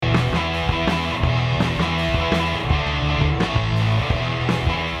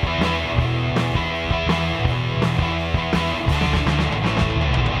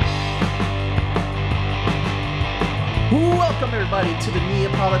everybody, to the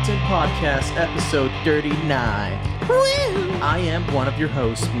Neopolitan Podcast, episode 39. I am one of your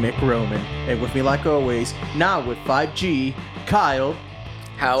hosts, Mick Roman, and with me, like always, now with 5G, Kyle.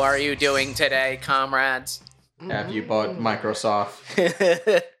 How are you doing today, comrades? Have you bought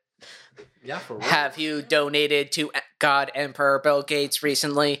Microsoft? Yeah, for real. Have you donated to God Emperor Bill Gates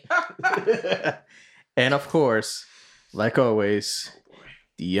recently? And of course, like always,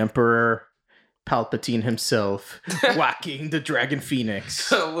 the Emperor Palpatine himself, whacking the Dragon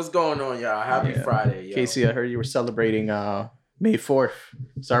Phoenix. What's going on, y'all? Happy Friday, yo. Casey, I heard you were celebrating May 4th,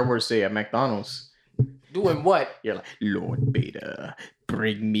 Star Wars Day at McDonald's. Doing what? You're like, Lord Beta,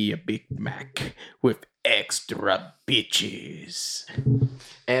 bring me a Big Mac with extra bitches.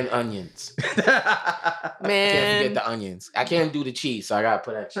 And onions. Man, Can't forget the onions. I can't do the cheese, so I gotta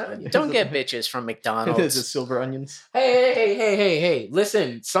put extra onions. don't get bitches from Is it McDonald's. silver onions? Hey.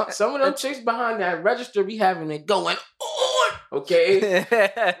 Listen, some of them chicks behind that register be having it going on, okay?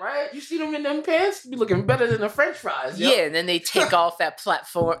 Right? You see them in them pants? Be looking better than the French fries, yo. Yeah, and then they take off that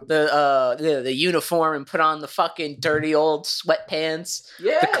platform, the uniform, and put on the fucking dirty old sweatpants,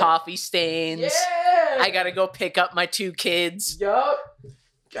 Yeah. the coffee stains. Yeah. I gotta go pick up my 2 kids. Yup.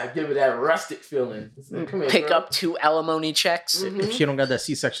 Gotta give it that rustic feeling. Come here, Pick girl. up 2 alimony checks. Mhm. If you don't got that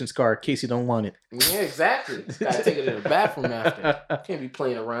C-section scar, Casey don't want it. Yeah, exactly. Gotta take it to the bathroom after. Can't be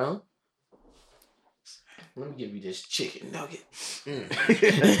playing around. Let me give you this chicken nugget.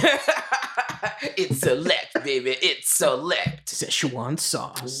 It's select, baby. It's select. Szechuan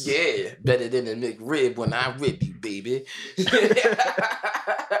sauce. Yeah, better than a McRib when I rib you, baby.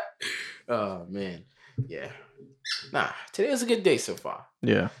 Oh, man. Yeah. Nah, today was a good day so far.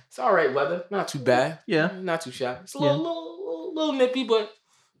 Yeah. It's all right weather. Not too bad. Yeah. Not too shabby. It's a little nippy, but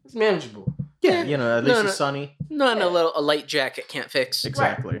it's manageable. Yeah, you know, at least No. it's sunny. None a light jacket can't fix.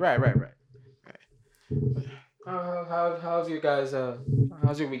 Exactly. Right. How's your guys?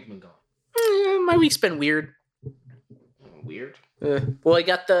 How's your week been going? My week's been weird. Weird. Well, I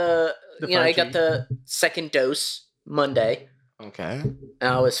got The I got 5G. the second dose Monday. Okay. And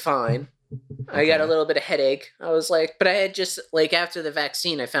I was fine. I got a little bit of headache. I was like, but I had just, like, after the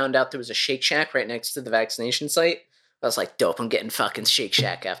vaccine, I found out there was a Shake Shack right next to the vaccination site. I was like, dope, I'm getting fucking Shake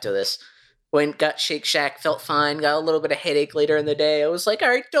Shack after this. Went, got Shake Shack, felt fine, got a little bit of headache later in the day. I was like, all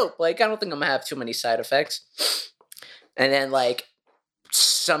right, dope. Like, I don't think I'm gonna have too many side effects. And then, like,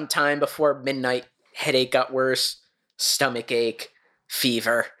 sometime before midnight, headache got worse, stomach ache,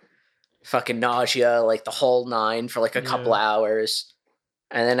 fever, fucking nausea, like the whole 9 for like a couple hours.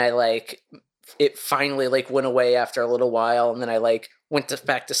 And then it finally like went away after a little while. And then I like went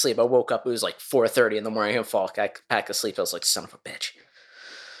back to sleep. I woke up, it was like 4:30 in the morning. I fall back asleep. I was like, son of a bitch.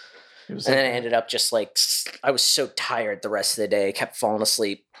 And then I ended up just like, I was so tired the rest of the day. I kept falling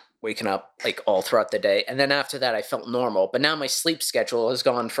asleep, waking up like all throughout the day. And then after that, I felt normal. But now my sleep schedule has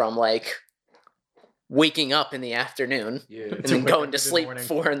gone from like waking up in the afternoon Yeah. and then going to sleep morning.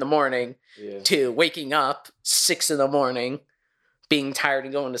 4 in the morning Yeah. to waking up 6 in the morning, being tired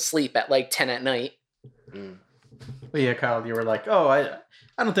and going to sleep at like 10 at night. Mm. But yeah, Kyle, you were like, oh, I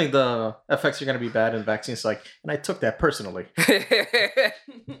don't think the effects are going to be bad in vaccines. Like, and I took that personally.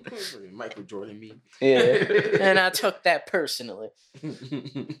 Michael Jordan me. Yeah. And I took that personally.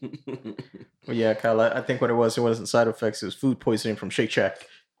 But yeah, Kyle, I think what it wasn't side effects. It was food poisoning from Shake Shack.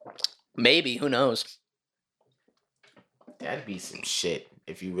 Maybe, who knows? That'd be some shit.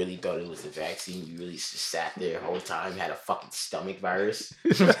 If you really thought it was the vaccine, you really just sat there the whole time, had a fucking stomach virus.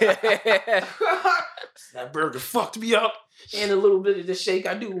 That burger fucked me up. And a little bit of the shake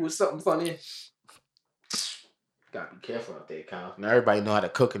I do was something funny. Gotta be careful out there, Kyle. Now everybody know how to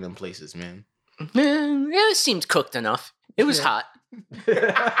cook in them places, man. Yeah, it seemed cooked enough. It was hot.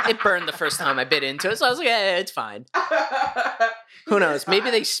 It burned the first time I bit into it, so I was like, yeah, it's fine. Who knows?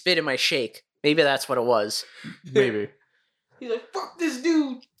 Maybe they spit in my shake. Maybe that's what it was. Maybe. He's like, fuck this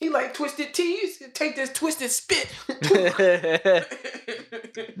dude. He like twisted teas. Take this twisted spit. But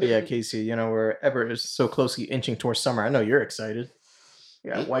yeah, Casey, you know, we're ever so closely inching towards summer. I know you're excited.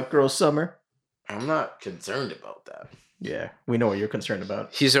 Yeah, white girl summer. I'm not concerned about that. Yeah, we know what you're concerned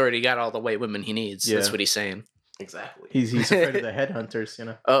about. He's already got all the white women he needs. Yeah. That's what he's saying. Exactly. He's afraid of the headhunters, you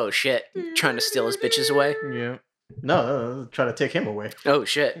know. Oh, shit. Trying to steal his bitches away? Yeah. No, try to take him away. Oh,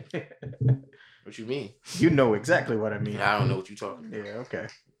 shit. What you mean? You know exactly what I mean. I don't know what you're talking about. Yeah, okay.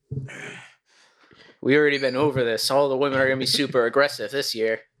 We already been over this. All the women are going to be super aggressive this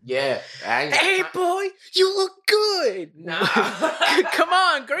year. Yeah. I ain't got Hey, time- boy, you look good. Nah. Come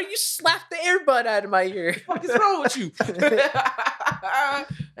on, girl. You slapped the earbud out of my ear. What is wrong with you? I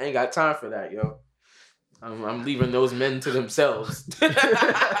ain't got time for that, yo. I'm leaving those men to themselves.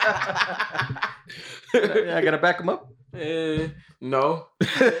 I gotta back him up. No.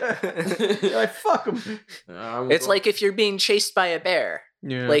 Like, fuck him. It's like if you're being chased by a bear.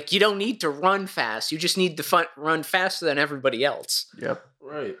 Yeah. Like, you don't need to run fast. You just need to run faster than everybody else. Yep.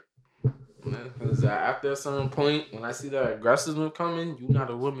 Right. Because after a certain point, when I see that aggressiveness coming, you're not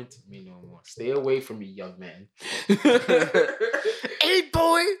a woman to me no more. Stay away from me, young man. Hey,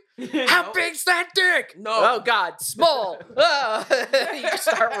 boy! How big's that dick? No. Oh, God. Small. Oh. You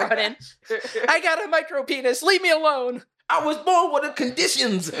start running. I got a micro penis. Leave me alone. I was born with the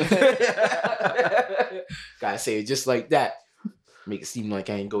conditions. Gotta say it just like that. Make it seem like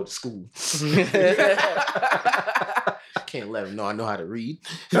I ain't go to school. Can't let them know I know how to read.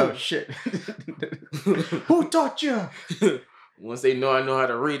 Oh, shit. Who taught you? Once they know I know how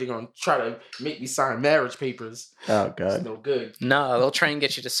to read, they're going to try to make me sign marriage papers. Oh, It's God. no good. No, they'll try and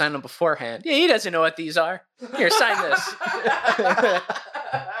get you to sign them beforehand. Yeah, he doesn't know what these are. Here, sign this.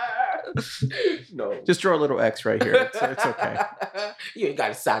 No. Just draw a little X right here. It's okay. You ain't got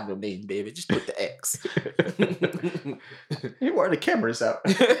to sign no name, baby. Just put the X. Hey, why are the cameras out?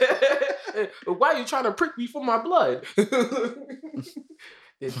 Why are you trying to prick me for my blood?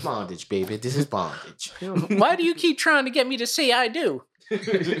 It's bondage, baby. This is bondage. Why do you keep trying to get me to say I do? He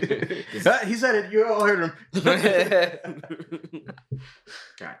said it. You all heard him.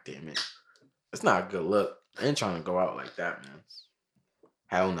 God damn it. It's not a good look. I ain't trying to go out like that, man.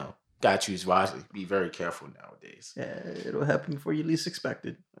 Hell no. Gotta choose wisely. Be very careful nowadays. Yeah, it'll happen before you least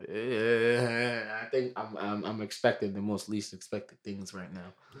expected. I think I'm expecting the most least expected things right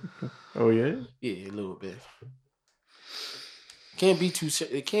now. Oh yeah? Yeah, a little bit. Can't be too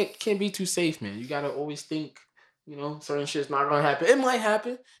can't be too safe, man. You gotta always think, certain shit's not gonna happen. It might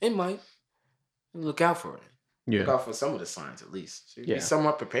happen. It might. Look out for it. Yeah. Look out for some of the signs at least. So you Yeah. be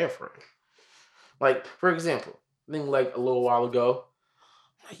somewhat prepared for it. Like, for example, I think like a little while ago,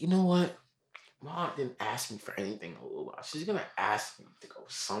 you know what? Mom didn't ask me for anything a little while. She's gonna ask me to go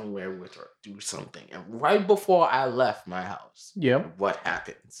somewhere with her, do something. And right before I left my house, Yep. what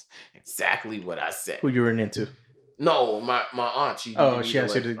happens? Exactly what I said. Who you were into? No, my aunt. She asked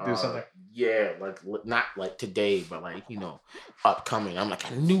you to do something. Yeah, like not like today, but like upcoming. I'm like,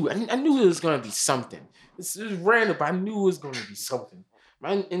 I knew it was gonna be something. This is random, but I knew it was gonna be something.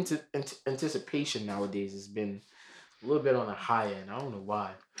 My anticipation nowadays has been a little bit on the high end. I don't know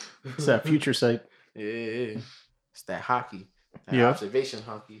why. It's that future sight. Yeah, it's that hockey, that Yeah. observation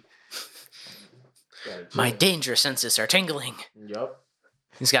hockey. My danger senses are tingling. Yup.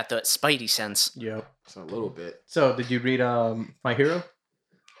 He's got the Spidey sense. Yep. It's a little bit. So, did you read My Hero?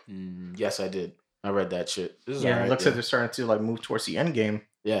 Yes, I did. I read that shit. This is Yeah, alright, it looks like they're starting to like move towards the end game.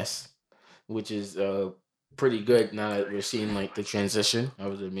 Yes, which is pretty good now that we're seeing like the transition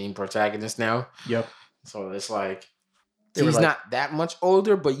of the main protagonist now. Yep. So it's like They were he's like- not that much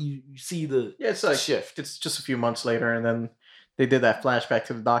older, but you see the Yeah, it's like shift. It's just a few months later, and then they did that flashback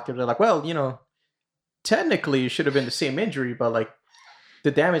to the doctor. They're like, well, technically it should have been the same injury, but like the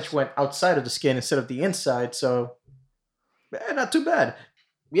damage went outside of the skin instead of the inside, so not too bad.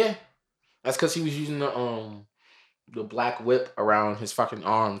 Yeah, that's because he was using the black whip around his fucking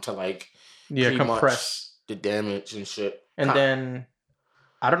arm to like pretty Compress. much the damage and shit. And then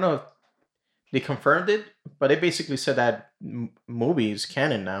I don't know if they confirmed it, but they basically said that movie is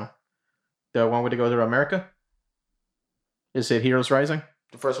canon now. The one where they go to America. Is it Heroes Rising?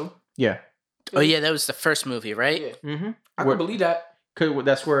 The first one. Yeah. Oh, yeah, that was the first movie, right? Yeah, Mm-hmm. I can believe that.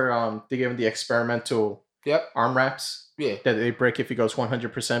 That's where they gave him the experimental Yep. arm wraps Yeah. that they break if he goes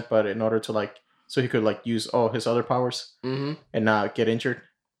 100%, but in order to so he could use all his other powers Mm-hmm. and not get injured.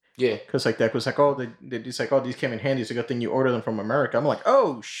 Yeah. Because that was he's like, oh, these came in handy. It's a good thing you order them from America. I'm like,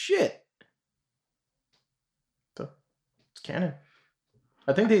 oh shit. So it's canon.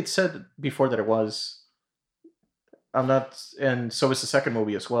 I think they said before that it was. I'm not, and so it's the second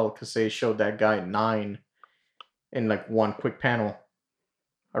movie as well because they showed that guy 9 in one quick panel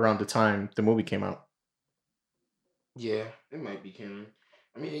around the time the movie came out. Yeah, it might be canon.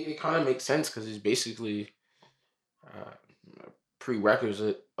 I mean, it kind of makes sense because it's basically a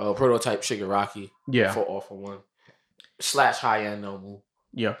prerequisite, prototype Shigaraki. Yeah. For all for one. / high end Nomu.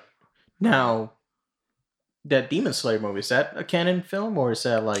 Yeah. Now, that Demon Slayer movie, is that a canon film or is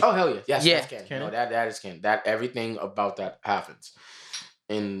that Oh hell yeah! Yes, Yeah. that's canon. Canon? No, that is canon. That everything about that happens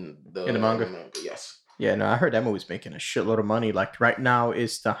in the manga? Yes. Yeah, no, I heard that movie's making a shitload of money. Like right now,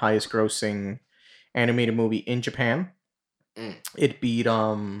 it's the highest grossing animated movie in Japan. Mm. It beat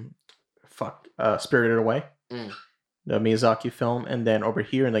Spirited Away, Mm. the Miyazaki film, and then over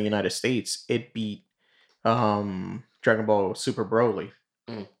here in the United States, it beat Dragon Ball Super Broly.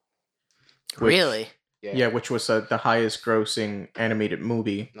 Mm. Which- Really? Yeah, which was the highest grossing animated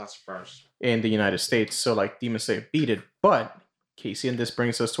movie. Not surprised. In the United States. So, like, Demon Slayer beat it. But, Casey, and this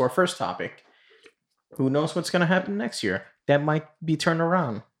brings us to our first topic. Who knows what's going to happen next year? That might be turned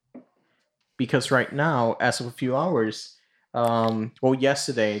around. Because right now, as of a few hours,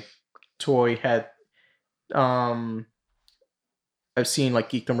 yesterday, Toy had, I've seen, like,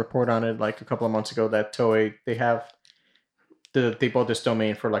 Geekdom report on it, like, a couple of months ago, that Toei, they bought this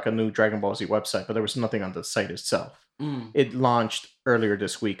domain for, like, a new Dragon Ball Z website, but there was nothing on the site itself. It launched earlier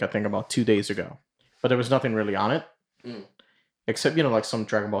this week, I think about 2 days ago. But there was nothing really on it. Except, like some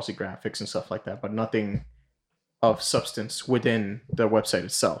Dragon Ball Z graphics and stuff like that. But nothing of substance within the website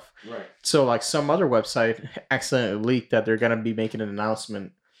itself. Right. So, like, some other website accidentally leaked that they're going to be making an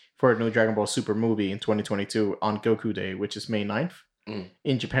announcement for a new Dragon Ball Super movie in 2022 on Goku Day, which is May 9th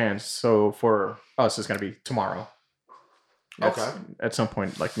in Japan. So, for us, it's going to be tomorrow. At some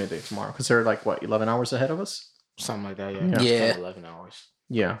point, like, midday tomorrow. Because they're, like, 11 hours ahead of us? Something like that, yeah. 11 hours.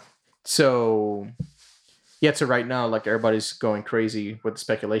 Yeah. So right now, like, everybody's going crazy with the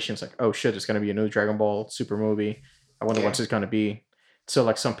speculations. Like, oh shit, it's going to be a new Dragon Ball Super movie. I wonder what it's going to be. So,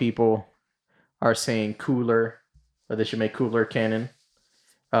 like, some people are saying cooler, or they should make cooler canon.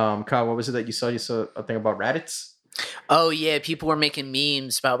 Kyle, what was it that you saw? You saw a thing about Raditz? Oh, yeah. People were making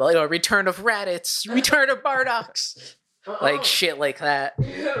memes about, like, return of Raditz, return of Bardock's. Like, shit like that.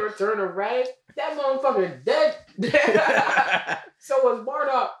 Return of Raditz? That motherfucker dead. So was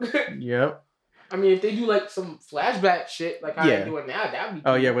Bardock. Yep. I mean, if they do, like, some flashback shit, like how they do it now, that'd be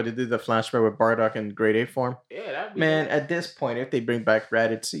cool. Oh, yeah, but they did the flashback with Bardock in Grade 8 form. Yeah, that'd be Man, cool. at this point, if they bring back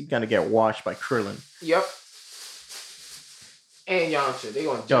Raditz, you're going to get washed by Krillin. Yep. And Yamcha, they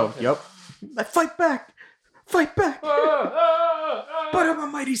gonna jump him. Yep. Like, fight back! Fight back! But I'm a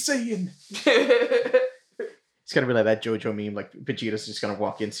mighty Saiyan! It's gonna be like that JoJo meme, like Vegeta's just gonna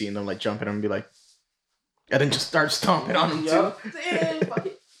walk in, seeing them like jumping and be like, and then just start stomping on them too. Damn, fuck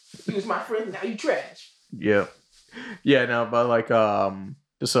it. You was my friend, now you trash. Yeah. Yeah, no, but like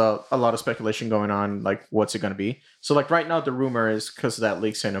there's a lot of speculation going on, like what's it gonna be. So like right now the rumor is because of that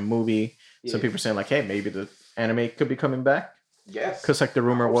leak saying a movie, some people are saying like, hey, maybe the anime could be coming back. Yes. Because like the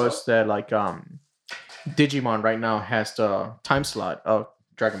rumor was that like Digimon right now has the time slot of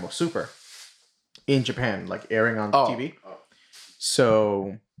Dragon Ball Super in Japan, like airing on TV.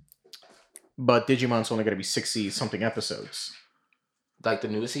 So, but Digimon's only going to be 60 something episodes. Like the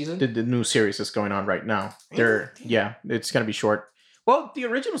new season? The new series is going on right now. It's going to be short. Well, the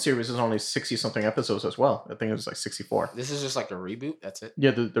original series is only 60 something episodes as well. I think it was like 64. This is just like a reboot. That's it.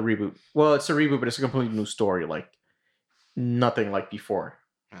 Yeah, the reboot. Well, it's a reboot, but it's a completely new story. Like nothing like before.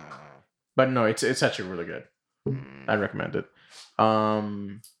 But no, it's actually really good. I'd recommend it.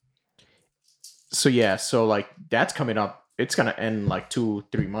 So like that's coming up. It's gonna end in like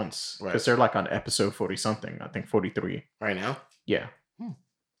 2-3 months because they're like on episode 40 something. I think 43 right now. Yeah.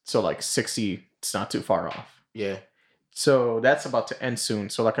 So like 60, it's not too far off. Yeah. So that's about to end soon.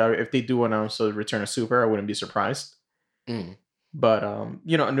 So like if they do announce the return of Super, I wouldn't be surprised. But a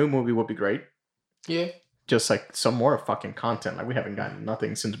new movie would be great. Yeah. Just like some more fucking content. Like we haven't gotten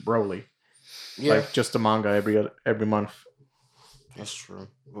nothing since Broly. Yeah. Like just the manga every month. That's true.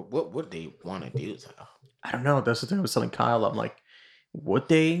 But what would they want to do though? I don't know. That's the thing I was telling Kyle. I'm like, would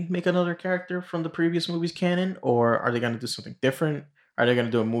they make another character from the previous movies canon? Or are they going to do something different? Are they going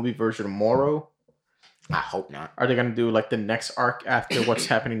to do a movie version of Moro? I hope not. Are they going to do like the next arc after what's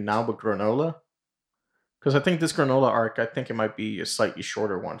happening now with Granola? Because I think this Granola arc, I think it might be a slightly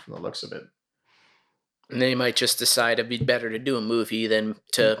shorter one from the looks of it. And they might just decide it'd be better to do a movie than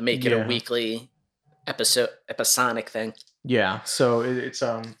to make it a weekly episodic thing. Yeah, so it's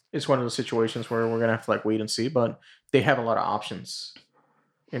one of those situations where we're gonna have to like wait and see, but they have a lot of options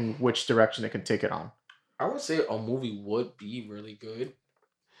in which direction they can take it on. I would say a movie would be really good.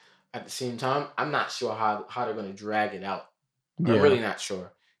 At the same time, I'm not sure how they're gonna drag it out. I'm really not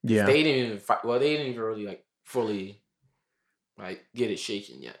sure. Yeah, they didn't even fight. Well, they didn't even really like fully like get it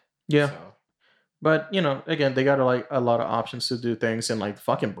shaken yet. Yeah. So. But, again, they got like a lot of options to do things. And like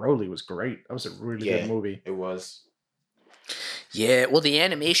fucking Broly was great. That was a really good movie. It was. Yeah. Well, the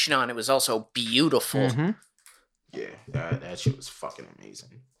animation on it was also beautiful. Mm-hmm. Yeah. That shit was fucking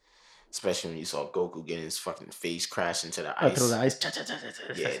amazing. Especially when you saw Goku getting his fucking face crash into the ice. Through the ice.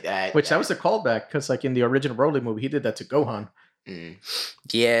 Yeah. That was a callback. Because like in the original Broly movie, he did that to Gohan.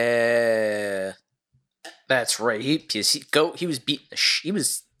 Yeah. That's right. He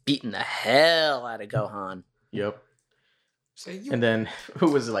was beating the hell out of Gohan. Yep. And then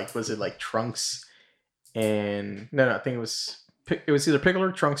who was it like? Was it like Trunks? And no, I think it was either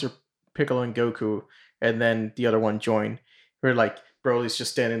Piccolo, Trunks, or Piccolo and Goku, and then the other one joined. Where like Broly's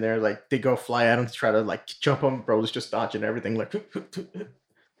just standing there, like they go fly at him to try to like jump him. Broly's just dodging everything, like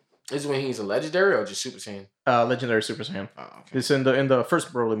This is when he's a legendary or just Super Saiyan? legendary Super Saiyan. Oh, okay. It's in the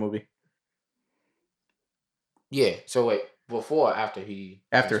first Broly movie. Yeah. So wait, before or after he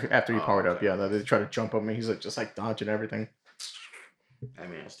After he powered up, okay. yeah, they try to jump him and he's like just like dodging everything. That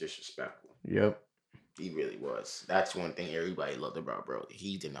man's disrespectful. Yep. He really was. That's one thing everybody loved about Broly.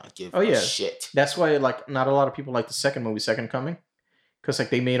 He did not give Oh, a yeah. shit. That's why like not a lot of people like the second movie, Second Coming, because like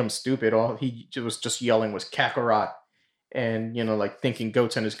they made him stupid. All he was just yelling was Kakarot, and you know like thinking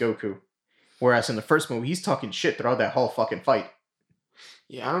Goten is Goku. Whereas in the first movie, he's talking shit throughout that whole fucking fight.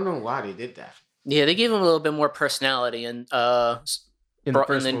 Yeah, I don't know why they did that. Yeah, they gave him a little bit more personality In the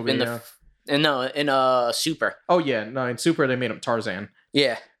first movie, in Super. Oh yeah, no, in Super they made him Tarzan.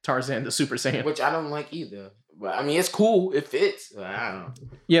 Yeah. Tarzan, the Super Saiyan. Which I don't like either. But I mean, it's cool. It fits. But I don't know.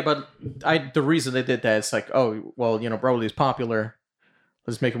 Yeah, but the reason they did that is like, oh, well, you know, Broly's popular.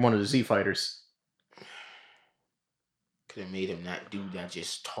 Let's make him one of the Z fighters. Could have made him that dude that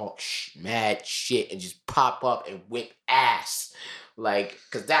just talk mad shit and just pop up and whip ass. Like,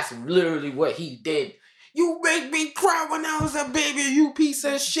 because that's literally what he did. You make me cry when I was a baby, you piece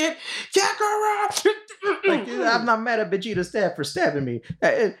of shit. Kakarot! Like, I'm not mad at Vegeta's dad for stabbing me.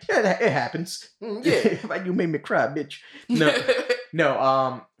 It happens. Yeah. Like, you made me cry, bitch.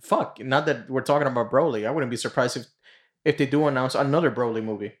 No, fuck. Not that we're talking about Broly. I wouldn't be surprised if they do announce another Broly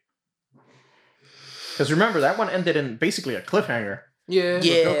movie. Because remember, that one ended in basically a cliffhanger. Yeah. With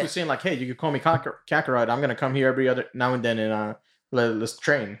Goku saying like, hey, you can call me Kakarot. I'm going to come here every other now and then and let's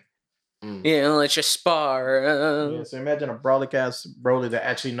train. Yeah, let's just spar. Yeah, so imagine a Broly-cast Broly that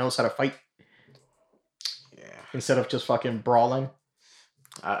actually knows how to fight. Yeah. Instead of just fucking brawling.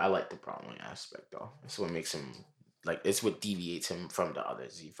 I like the brawling aspect though. It's what makes him like it's what deviates him from the other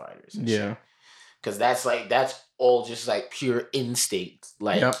Z fighters. Yeah. Because that's all just like pure instinct.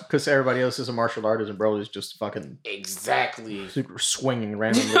 Like because everybody else is a martial artist and Broly's just fucking exactly super swinging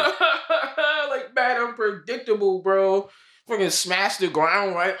randomly. like bad unpredictable, bro. Fucking smash the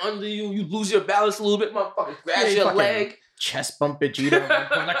ground right under you. You lose your balance a little bit, motherfucker. Grab your leg. Chest bump Vegeta.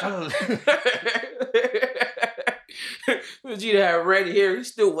 Vegeta had red hair. He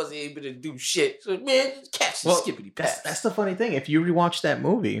still wasn't able to do shit. So, man, catch the skippity pass. That's the funny thing. If you rewatch that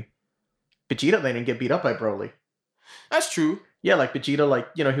movie, Vegeta didn't get beat up by Broly. That's true. Yeah, like Vegeta, like,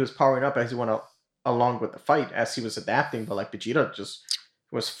 you know, he was powering up as he went along with the fight, as he was adapting, but like Vegeta just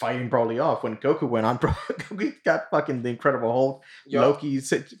was fighting Broly off. When Goku went on, Goku got fucking the Incredible Hulk,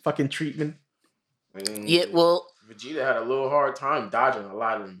 Loki's fucking treatment. Yeah, well, Vegeta had a little hard time dodging a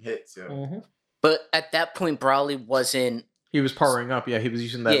lot of them hits. Yeah. Mm-hmm. But at that point, Broly wasn't. He was powering up. Yeah, he was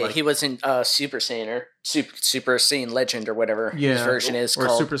using that. Yeah, he wasn't Super Saiyan or Super Saiyan Legend or whatever his version is or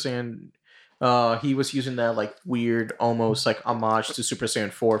called. Super Saiyan. He was using that like weird, almost like homage to Super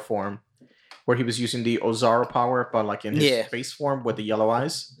Saiyan 4 form, where he was using the Ozaru power, but like in his base form with the yellow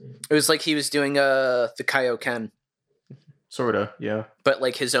eyes. It was like he was doing the Kaioken. Sorta, yeah. But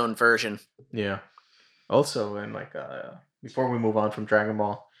like his own version. Yeah. Also, and like before we move on from Dragon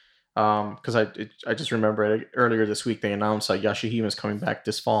Ball, because I just remember it, earlier this week they announced Yashahime is coming back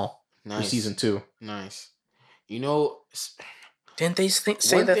this fall for season 2. Nice. You know, didn't they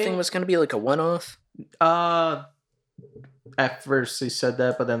say that thing was going to be like a one-off? At first they said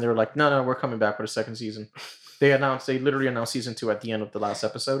that, but then they were like, no, we're coming back for the second season. They literally announced season 2 at the end of the last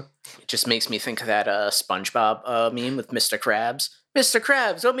episode. It just makes me think of that SpongeBob meme with Mr. Krabs. Mr.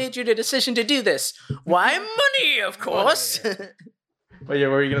 Krabs, what made you the decision to do this? Why, money, of course. But yeah,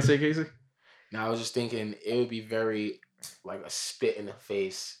 what were you going to say, Casey? Now, I was just thinking it would be very like a spit in the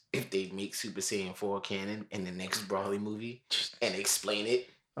face if they make Super Saiyan 4 canon in the next Broly movie and explain it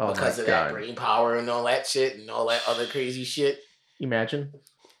because of that brain power and all that shit and all that other crazy shit. Imagine.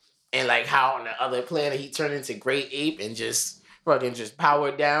 And like how on the other planet he turned into Great Ape and just fucking just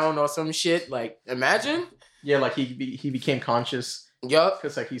powered down or some shit. Like, imagine. Yeah, like he became conscious. Yup.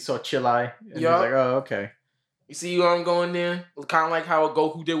 Because like he saw Chill-Eye and he was like, oh, okay. You see where I'm going there? Kind of like how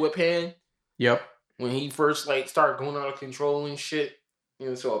Goku did with Pan. Yep. When he first like started going out of control and shit. You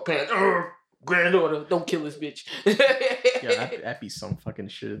know, so Pan, granddaughter, don't kill this bitch. Yeah, that'd be some fucking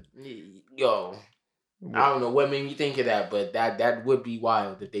shit. Yo. I don't know what made me think of that, but that would be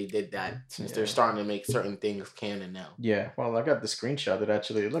wild if they did that since they're starting to make certain things canon now. Yeah, well, I got the screenshot.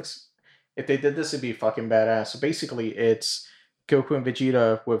 It looks... If they did this, it'd be fucking badass. So basically, it's Goku and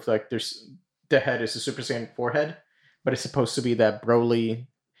Vegeta with like the head is the Super Saiyan 4 head, but it's supposed to be that Broly,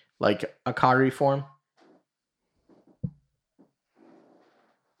 like Akari form.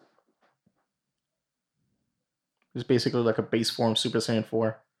 It's basically like a base form Super Saiyan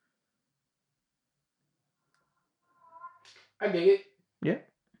 4. I dig it. Yeah.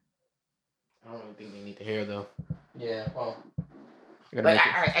 I don't really think they need the hair though. Yeah. Well, Like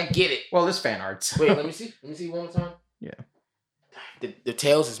I get it. well, it's fan art. Wait, let me see. Let me see one more time. Yeah. The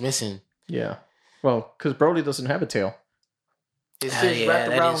tails is missing. Yeah. Well, because Broly doesn't have a tail. It's just wrapped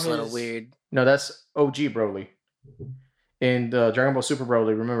that around is a little weird. No, that's OG Broly. In Dragon Ball Super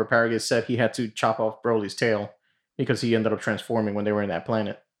Broly, remember Paragus said he had to chop off Broly's tail because he ended up transforming when they were in that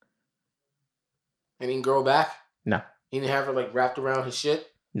planet. And he didn't grow back? No. He didn't have it like wrapped around his shit?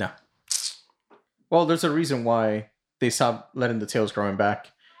 No. Well, there's a reason why they stopped letting the tails growing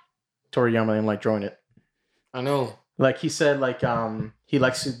back. Toriyama didn't like drawing it. I know. Like he said, like he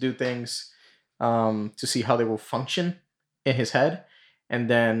likes to do things to see how they will function in his head. And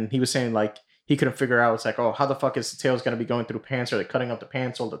then he was saying like he couldn't figure out, it's like, oh, how the fuck is the tails gonna be going through pants? Are they cutting up the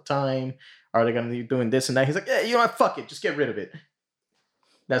pants all the time? Are they gonna be doing this and that? He's like, yeah, you know what, fuck it, just get rid of it.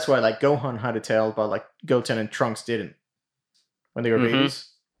 That's why like Gohan had a tail, but like Goten and Trunks didn't when they were babies.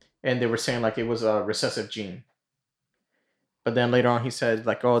 And they were saying like it was a recessive gene. But then later on he said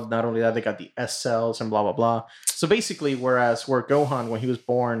like, oh, not only that, they got the S cells and blah blah blah. So basically, where Gohan, when he was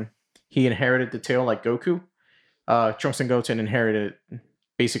born, he inherited the tail like Goku, Trunks and Goten inherited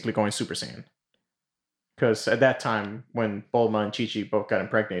basically going Super Saiyan. Because at that time, when Bulma and Chi-Chi both got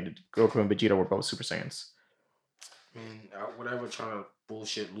impregnated, Goku and Vegeta were both Super Saiyans. Man, whatever trying to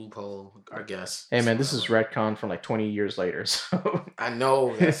bullshit loophole, I guess. Hey man, this is retcon from like 20 years later. So I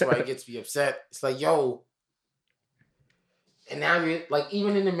know, that's why it gets me upset. It's like, yo. And now you're like,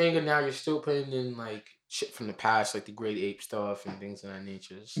 even in the manga now, you're still putting in like shit from the past, like the Great Ape stuff and things of that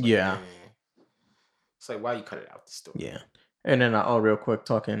nature. It's like, yeah. Man. It's like, why you cut it out the story? Yeah. And then real quick,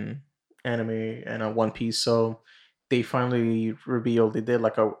 talking anime and One Piece. So they finally revealed they did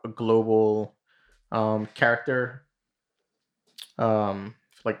like a global character,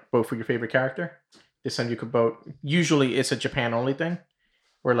 like vote for your favorite character. This time you could vote. Usually it's a Japan only thing,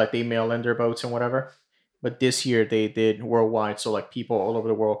 where like they mail in their votes and whatever. But this year they did worldwide, so like people all over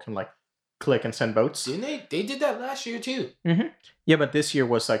the world can like click and send votes. Didn't they? They did that last year too. Mm-hmm. Yeah, but this year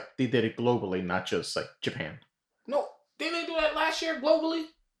was like they did it globally, not just like Japan. No, didn't they do that last year globally?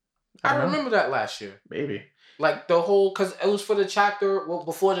 I I remember that last year. Maybe. Like the whole, because it was for the chapter, well,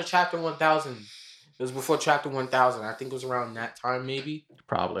 before the chapter 1000. It was before chapter 1000. I think it was around that time, maybe.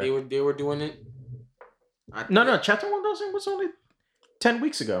 Probably. They were doing it. No, chapter 1000 was only 10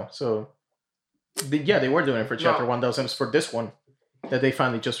 weeks ago. So, they were doing it for chapter 1000. It's for this one that they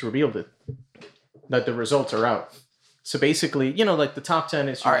finally just revealed it. That the results are out. So basically, like the top 10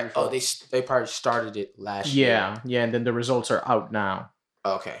 is... All right. Oh, they probably started it last year. Yeah, and then the results are out now.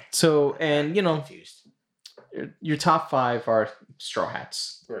 Okay. So, and, Confused. Your top 5 are Straw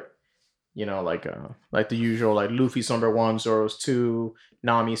Hats. Right. Like the usual, like Luffy's number 1, Zoro's 2,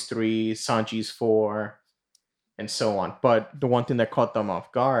 Nami's 3, Sanji's 4, and so on. But the one thing that caught them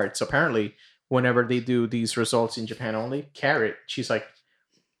off guard, so apparently whenever they do these results in Japan only, Carrot, she's like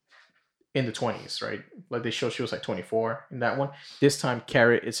in the 20s, right? Like they show she was like 24 in that one. This time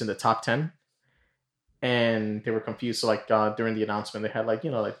Carrot is in the top 10. And they were confused. So like during the announcement, they had like,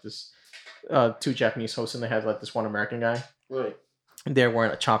 like this 2 Japanese hosts and they had like this one American guy. Right. They're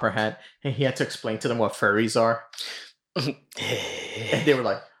wearing a chopper hat, and he had to explain to them what furries are. And they were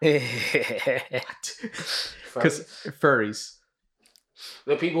like, what? Because furries.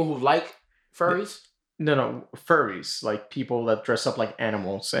 The people who like furries? No, furries. Like people that dress up like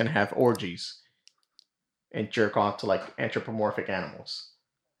animals and have orgies and jerk off to like anthropomorphic animals.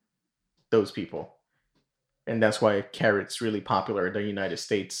 Those people. And that's why Carrot's really popular in the United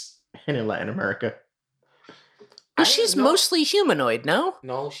States and in Latin America. She's mostly humanoid, no?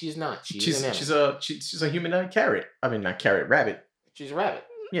 No, she's not. She's a humanoid carrot. I mean, not carrot, rabbit. She's a rabbit.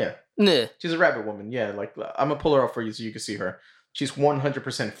 Yeah. Nah. She's a rabbit woman. Yeah, like I'm gonna pull her up for you so you can see her. She's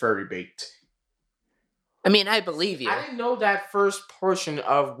 100% furry baked. I mean, I believe you. I didn't know that first portion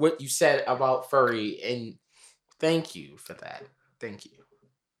of what you said about furry, and thank you for that. Thank you.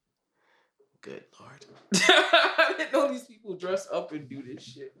 Good Lord. I didn't know these people dress up and do this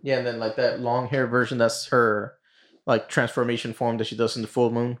shit. Yeah, and then like that long hair version, that's her like transformation form that she does in the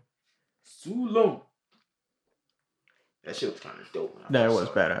full moon. Sulong. That shit was kind of dope. No, it was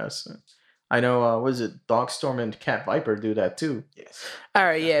badass. I know, what is it? Dogstorm and Cat Viper do that too. Yes. All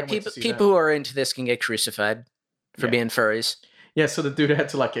right, yeah. People who are into this can get crucified for being furries. Yeah, so the dude had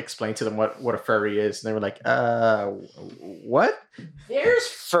to like explain to them what a furry is, and they were like, what? There's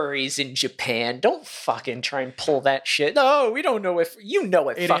furries in Japan. Don't fucking try and pull that shit. No, we don't know if you know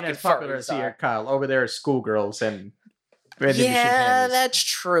what it fucking ain't as popular furries as are. here, Kyle. Over there are schoolgirls and yeah, that's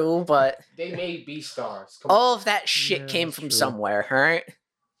true, but they made B-Stars. All of that shit came from true. somewhere, all right?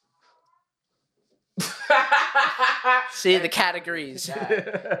 See the categories.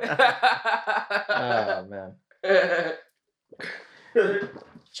 Oh man.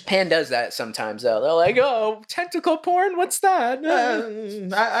 Japan does that sometimes, though. They're like, oh, tentacle porn? What's that?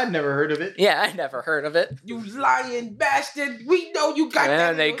 I've never heard of it. Yeah, I never heard of it. You lying bastard. We know you got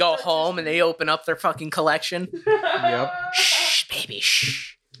that. And they go home and they open up their fucking collection. Yep. Shh, baby,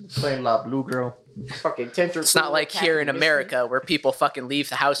 shh. Playing La Blue Girl. Fucking tentacle. It's not like here in America where people fucking leave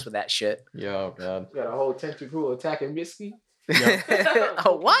the house with that shit. Yeah, oh god. You got a whole tentacle attacking Misky.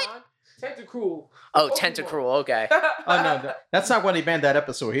 Oh, what? Tentacruel. Oh, Tentacruel, okay. Oh no, that's not why they banned that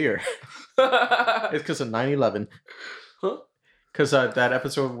episode here. It's because of 9/11. Huh? Because that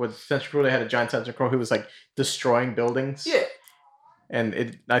episode with Tentacle, they had a giant tentacle who was like destroying buildings. Yeah.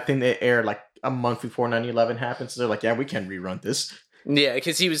 And I think they aired like a month before 9/11 happened. So they're like, yeah, we can't rerun this. Yeah,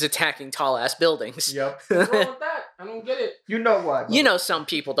 because he was attacking tall ass buildings. Yep. What's wrong with that? I don't get it. You know why? You know, some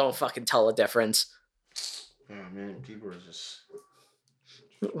people don't fucking tell the difference. Oh man, people are just.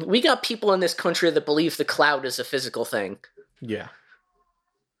 We got people in this country that believe the cloud is a physical thing. Yeah.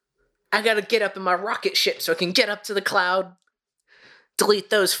 I gotta get up in my rocket ship so I can get up to the cloud,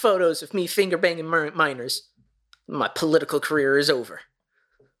 delete those photos of me finger banging minors. My political career is over.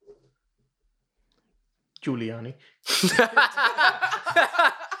 Giuliani.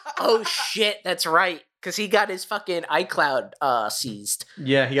 Oh shit, that's right. Because he got his fucking iCloud seized.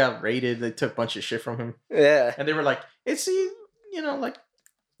 Yeah, he got raided. They took a bunch of shit from him. Yeah. And they were like, is he, like,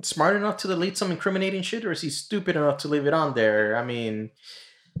 smart enough to delete some incriminating shit, or is he stupid enough to leave it on there? I mean,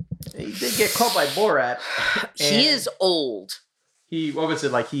 he did get caught by Borat. He is old. What was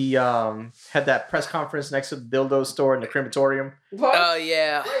it, like he had that press conference next to the dildo store in the crematorium? What? Oh,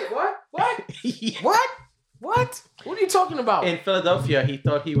 yeah. Wait, what? What? Yeah. What? What? What are you talking about? In Philadelphia, he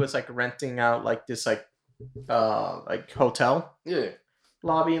thought he was like renting out like this like hotel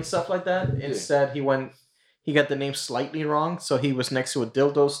lobby and stuff like that. Instead, he got the name slightly wrong, so he was next to a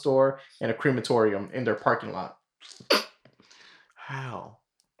dildo store and a crematorium in their parking lot. How?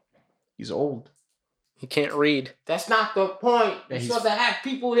 He's old. He can't read. That's not the point. Yeah, You're supposed to have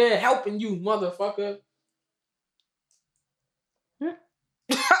people there helping you, motherfucker.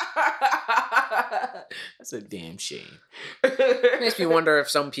 That's a damn shame. Makes me wonder if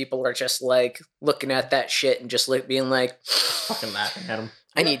some people are just like looking at that shit and just like being like, Fucking laughing at him.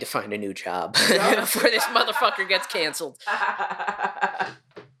 I need to find a new job before this motherfucker gets canceled.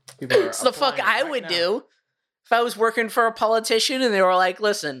 It's the fuck I would do if I was working for a politician and they were like,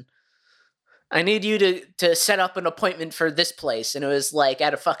 listen, I need you to set up an appointment for this place. And it was like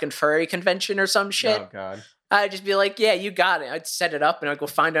at a fucking furry convention or some shit. Oh, God. I'd just be like, yeah, you got it. I'd set it up and I'd go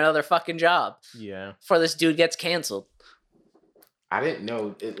find another fucking job. Yeah. Before this dude gets canceled. I didn't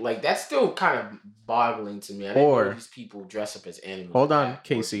know. That's still kind of boggling to me. I didn't know these people dress up as animals. Hold on,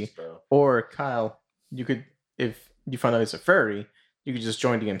 Casey. Or Kyle, you could, if you find out it's a furry, you could just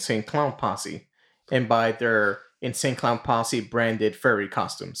join the Insane Clown Posse and buy their Insane Clown Posse branded furry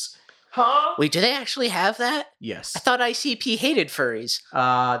costumes. Huh? Wait, do they actually have that? Yes. I thought ICP hated furries.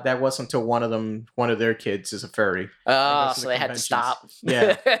 That was until one of their kids is a furry. Oh, so they had to stop.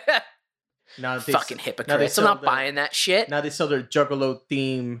 Yeah. Now they fucking hypocrites. I'm not buying that shit. Now they sell their Juggalo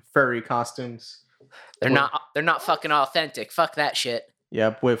theme furry costumes. They're not fucking authentic. Fuck that shit.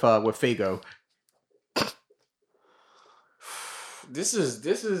 Yep, with Fago. This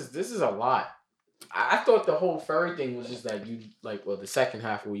is a lot. I thought the whole furry thing was just that you like. Well, the second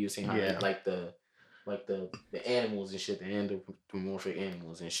half where you were saying how like the animals and shit, the anthropomorphic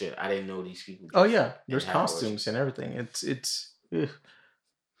animals and shit. I didn't know these people. Oh yeah, there's costumes and everything. It's. Ugh.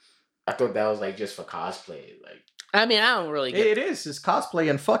 I thought that was like just for cosplay. Like, I mean, I don't really. It is. It's cosplay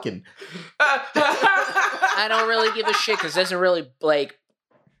and fucking. I don't really give a shit because it doesn't really like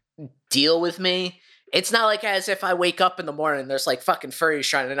deal with me. It's not like as if I wake up in the morning, there's like fucking furries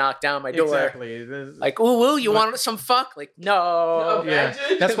trying to knock down my door. Exactly. Like, ooh, you want some fuck? Like, no. Yeah.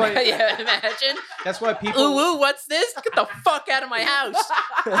 That's why. Yeah, imagine. That's why people. Ooh, what's this? Get the fuck out of my house.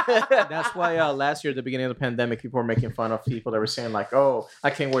 That's why last year at the beginning of the pandemic, people were making fun of people that were saying like, oh, I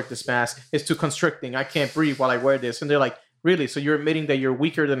can't wear this mask. It's too constricting. I can't breathe while I wear this. And they're like, really? So you're admitting that you're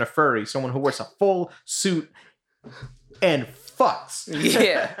weaker than a furry, someone who wears a full suit and fucks.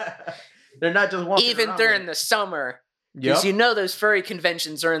 Yeah. They're not just walking even around during the summer. Because you know those furry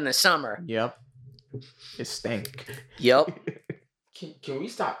conventions are in the summer. Yep. It stink. Yep. Can we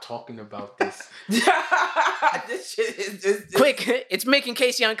stop talking about this? This shit is just... Quick, it's making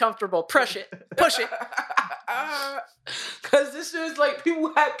Casey uncomfortable. Push it. Because this is like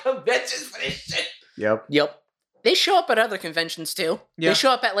people have conventions for this shit. Yep. They show up at other conventions too. Yeah. They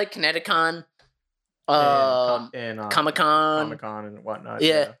show up at like Kineticon. And Comic-Con and whatnot.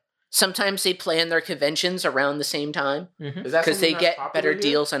 Yeah. Sometimes they plan their conventions around the same time Mm-hmm. Is that because they something that's get popular better here?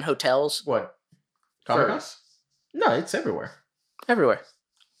 deals on hotels What? Comic-Con? Furs. No, it's everywhere. everywhere.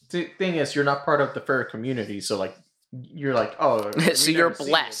 The thing is, you're not part of the fur community, so like, you're like, oh, So we you're never seen it.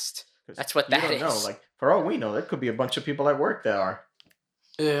 blessed. 'Cause That's what you that don't know. is. Like, for all we know, there could be a bunch of people at work that are.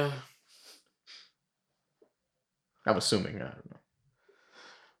 Yeah. I'm assuming. I don't know.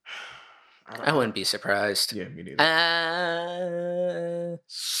 I wouldn't be surprised. Yeah, me neither.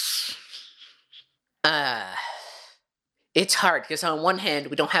 It's hard because on one hand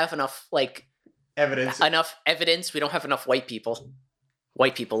we don't have enough Evidence. evidence. We don't have enough white people.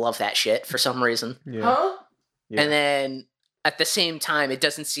 White people love that shit for some reason. Yeah. Huh? Yeah. And then at the same time, it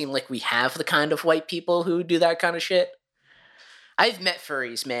doesn't seem like we have the kind of white people who do that kind of shit. I've met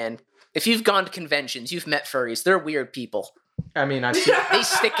furries, man. If you've gone to conventions, you've met furries. They're weird people. I mean, I've seen, They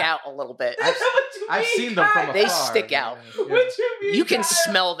stick out a little bit. I've seen them from afar. They stick out. Yeah. What you mean? You can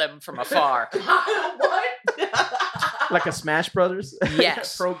smell them from afar. What? Like a Smash Brothers?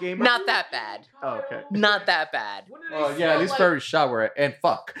 Yes. Pro gamer? Not that bad. Oh, okay. Not that bad. Well, yeah, these furries shower and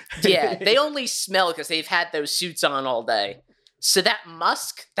fuck. Yeah, they only smell because they've had those suits on all day. So that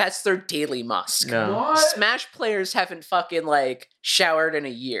musk, that's their daily musk. No. What? Smash players haven't fucking showered in a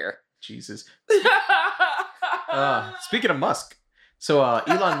year. Jesus. Speaking of Musk, so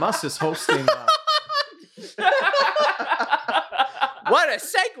Elon Musk is hosting. What a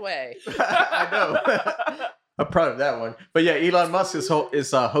segue! I know. I'm proud of that one. But yeah, Elon Musk is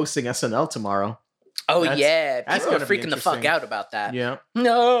hosting SNL tomorrow. Oh That's- yeah, that's people are gonna be freaking the fuck interesting. out about that. Yeah.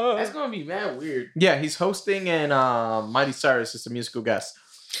 No. That's gonna be mad weird. Yeah, he's hosting, and Miley Cyrus is the musical guest.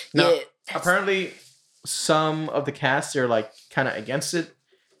 Now, Yeah, apparently, some of the cast are kind of against it.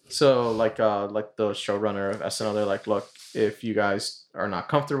 So like the showrunner of SNL, they're like, look, if you guys are not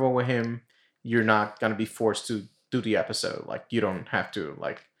comfortable with him, you're not gonna be forced to do the episode. Like, you don't have to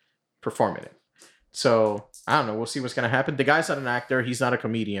perform in it. So I don't know. We'll see what's gonna happen. The guy's not an actor. He's not a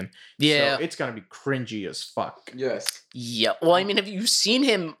comedian. Yeah. So it's gonna be cringy as fuck. Yes. Yeah. Well, I mean, have you seen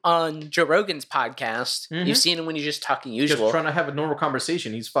him on Joe Rogan's podcast? Mhm. You've seen him when he's just talking Just usual. trying to have a normal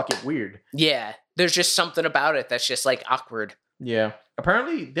conversation. He's fucking weird. Yeah. There's just something about it that's just awkward. Yeah.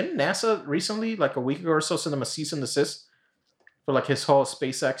 Apparently, didn't NASA recently, a week ago or so, send him a cease and desist for his whole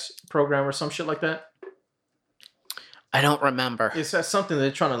SpaceX program or some shit like that? I don't remember. It's something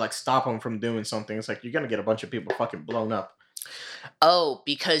they're trying to stop him from doing something. It's you're gonna get a bunch of people fucking blown up. Oh,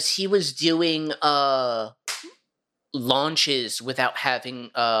 because he was doing launches without having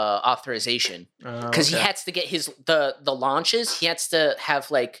authorization. Because he has to get the launches. He has to have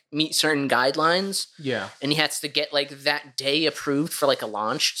meet certain guidelines, yeah. and he has to get that day approved for a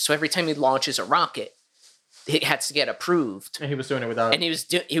launch. So every time he launches a rocket, it has to get approved. And he was doing it without. And he was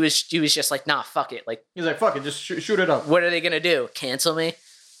just nah, fuck it. He's like, fuck it, just shoot it up. What are they gonna do? Cancel me?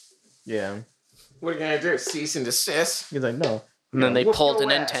 Yeah. What are you gonna do? Cease and desist? He's like, no. And then they whoop pulled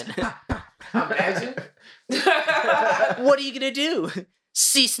your an ass. intent. Imagine. What are you gonna do?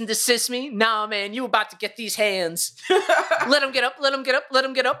 Cease and desist me? Nah, man, you about to get these hands. Let him get up, let him get up, let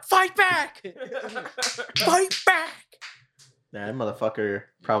him get up. Fight back! Fight back! Nah, that motherfucker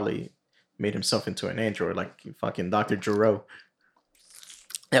probably made himself into an android like fucking Dr. Giro.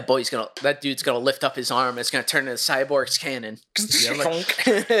 That dude's gonna lift up his arm. It's gonna turn into Cyborg's cannon.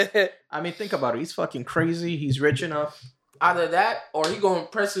 Yeah, I mean, think about it. He's fucking crazy. He's rich enough. Either that, or he gonna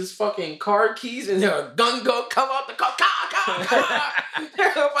press his fucking car keys and a gun go come out the car.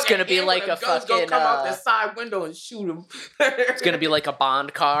 It's gonna be like a guns fucking. Go come out the side window and shoot him. It's gonna be like a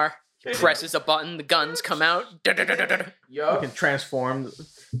Bond car. Presses a button, the guns come out. Yo. Fucking transform.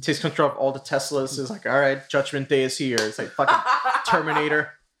 Takes control of all the Teslas. Is like, all right, Judgment Day is here. It's like fucking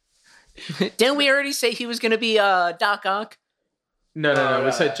Terminator. Didn't we already say he was gonna be Doc Ock? No.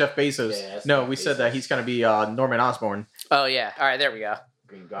 We said Jeff Bezos. Yeah, that's no, Jeff we said Bezos. that he's gonna be Norman Osborn. Oh yeah. All right, there we go.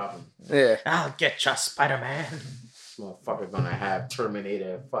 Green Goblin. Yeah. I'll get you, Spider-Man. This motherfucker gonna have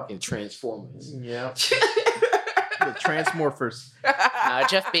Terminator fucking Transformers. Yeah. The Transmorphers.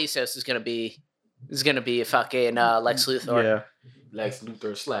 Jeff Bezos is gonna be a fucking Lex Luthor. Yeah. Lex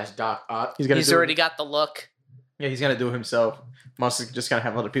Luthor / Doc Ock. He's already got the look. Yeah, he's gonna do it himself. Musk is just gonna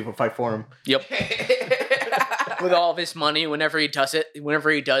have other people fight for him. Yep. With all of his money, whenever he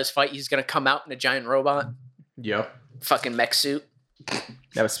does fight, he's gonna come out in a giant robot, Yep. fucking mech suit.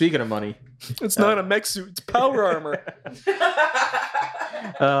 Now, speaking of money, It's not a mech suit; it's power armor.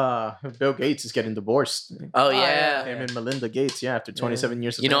 Bill Gates is getting divorced. Oh yeah. yeah. Him and Melinda Gates, yeah, after 27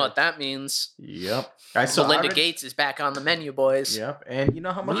 years of You know marriage. what that means? Yep. Melinda Gates is back on the menu, boys. Yep. And you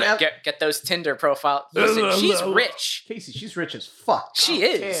know how much Get those Tinder profile. Listen, she's rich. Casey, she's rich as fuck. She I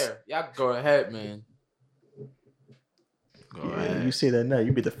don't is. care. Y'all go ahead, man. Go Yeah, ahead. you say that now.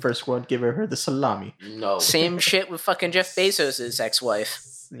 You be the first one giving her the salami. No. Same shit with fucking Jeff Bezos'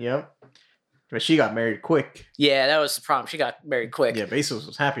 ex-wife. Yep. But she got married quick. Yeah, that was the problem. She got married quick. Yeah, Bezos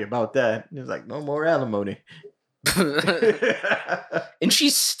was happy about that. He was like, no more alimony. And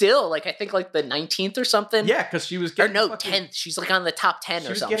she's still like, I think like the 19th or something. Yeah, because she was Or getting no, fucking, 10th. She's like on the top 10 she or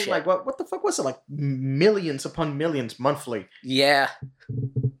was something. getting like what the fuck was it? Like millions upon millions monthly. Yeah.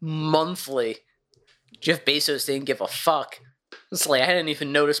 Monthly. Jeff Bezos didn't give a fuck. It's like I didn't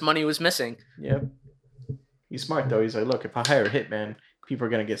even notice money was missing. Yep. He's smart though. He's like, look, if I hire a hitman, people are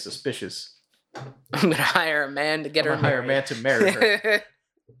gonna get suspicious. I'm gonna hire a man to get I'm her gonna hire a man to marry her.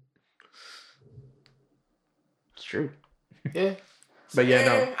 It's true. Yeah. But yeah,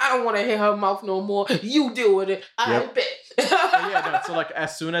 no. I don't want to hear her mouth no more. You deal with it. I Yep. bet. But yeah, no. So like,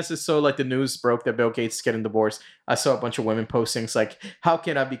 as soon as like the news broke that Bill Gates is getting divorced, I saw a bunch of women posting. It's like, how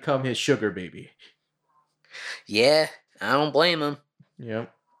can I become his sugar baby? Yeah, I don't blame him.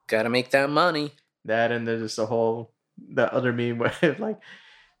 Yep. Gotta make that money. That and there's the other meme where like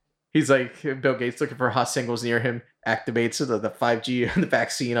he's like Bill Gates looking for hot singles near him, activates the 5G and the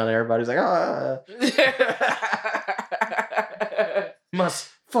vaccine on everybody. He's like, must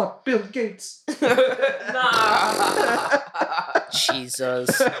fuck Bill Gates. Nah.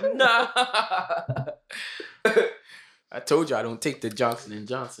 Jesus. Nah. I told you I don't take the Johnson and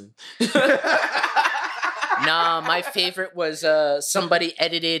Johnson. Nah, my favorite was somebody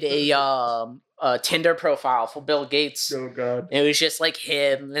edited a Tinder profile for Bill Gates. Oh god. It was just like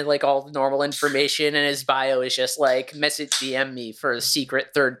him and like all the normal information, and his bio is just like message DM me for a secret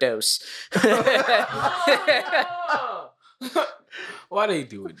third dose. Why they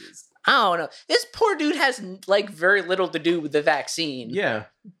doing this? I don't know. This poor dude has like very little to do with the vaccine. Yeah.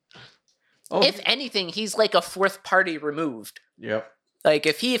 Oh. If anything, he's like a fourth party removed. Yep. Like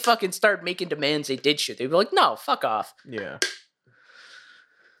if he fucking started making demands, they did shit. They'd be like, no, fuck off. Yeah.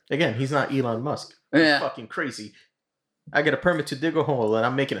 Again, he's not Elon Musk. He's Yeah. fucking crazy. I get a permit to dig a hole and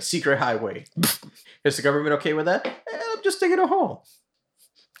I'm making a secret highway. Is the government okay with that? I'm just digging a hole.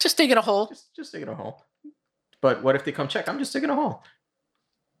 Just digging a hole. Just digging a hole. But what if they come check? I'm just digging a hole.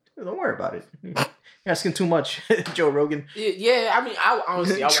 Don't worry about it. You're asking too much, Joe Rogan. Yeah, I mean, I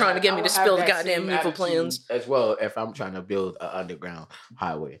honestly Trying to get me to spill the goddamn evil plans as well. If I'm trying to build an underground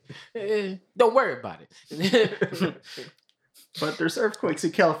highway, don't worry about it. But there's earthquakes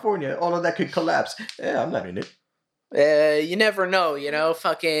in California. All of that could collapse. Yeah, I'm not in it. You never know, you know?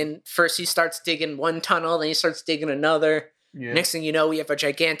 Fucking first he starts digging one tunnel, then he starts digging another. Yeah. Next thing you know, we have a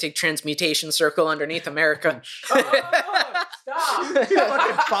gigantic transmutation circle underneath America. Stop! You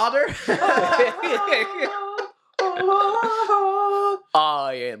fucking father.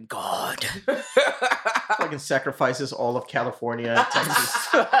 I am God. Fucking sacrifices all of California and Texas.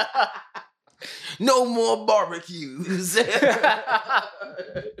 No more barbecues.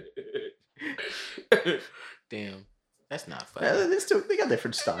 Damn, that's not funny. They got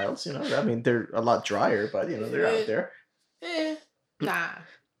different styles, you know. I mean, they're a lot drier, but you know they're out there. Nah,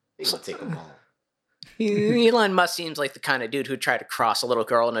 they gonna take them home. Elon Musk seems like the kind of dude who'd try to cross a little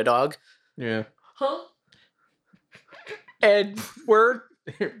girl and a dog. Yeah. Huh? Edward.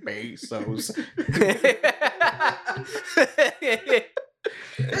 Bezos.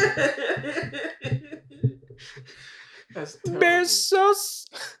 That's terrible. Bezos.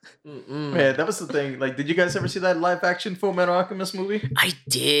 Man, that was the thing. Like, did you guys ever see that live action Full Metal Alchemist movie? I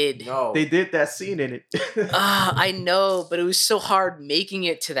did. No. They did that scene in it. I know, but it was so hard making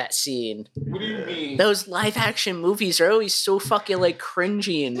it to that scene. What do you mean? Those live action movies are always so fucking like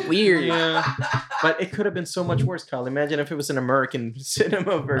cringy and weird. Yeah. But it could have been so much worse, Kyle. Imagine if it was an American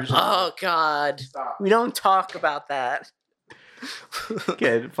cinema version. Oh God. Stop. We don't talk about that.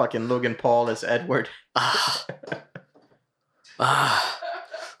 Get fucking Logan Paul as Edward.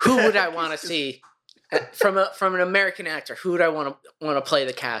 Who would I want to see from an American actor? Who would I want to play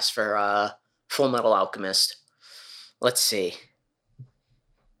the cast for Full Metal Alchemist? Let's see.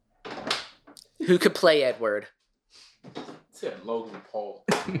 Who could play Edward? Said Logan Paul.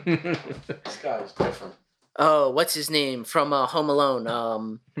 This guy is different. Oh, what's his name from Home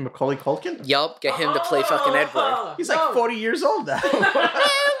Alone? Macaulay Culkin? Yup, get him to play fucking Edward. He's like 40 years old now. A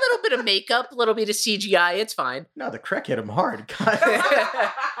little bit of makeup, a little bit of CGI, it's fine. No, the crack hit him hard.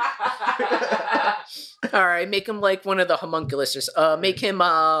 All right, make him like one of the homunculus. Make him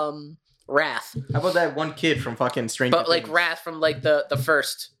Wrath, How about that one kid from fucking Stranger but like Things? Wrath from like the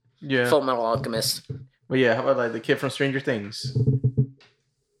first Yeah. Full Metal Alchemist. Well, yeah, how about like the kid from Stranger Things?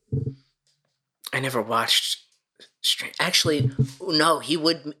 I never watched. Actually, no, he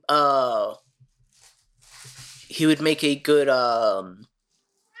would make a good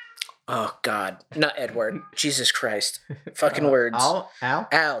Oh God, not Edward. Jesus Christ, fucking words. Al?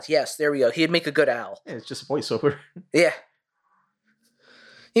 Al. Yes, there we go. He'd make a good Al. Yeah, it's just a voiceover. Yeah,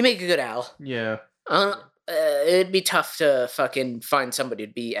 he'd make a good Al. Yeah. It'd be tough to fucking find somebody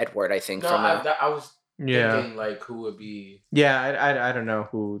to be Edward. I think. No, I was thinking like who would be. Yeah, I don't know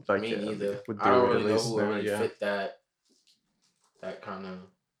who like Me neither. would do I don't it, really know least who would now, really yeah. fit that kind of.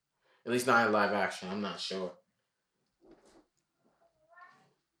 At least not in live action. I'm not sure.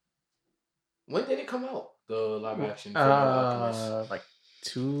 When did it come out? The live action. Like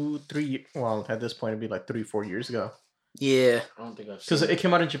 2-3. Well, at this point, it'd be like 3-4 years ago. Yeah. I don't think I've seen Because it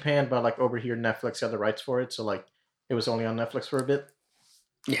came out in Japan, but like over here, Netflix had the rights for it, so like it was only on Netflix for a bit.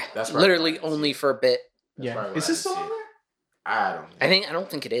 Yeah. That's literally only for a bit. Yeah. Is this still on there? I don't know. I don't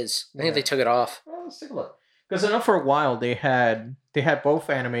think it is. I think they took it off. Well, let's take a look. Because I know for a while they had both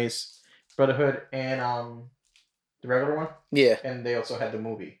animes, Brotherhood and the regular one. Yeah. And they also had the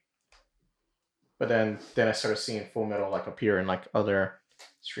movie. But then I started seeing Full Metal like appear in like other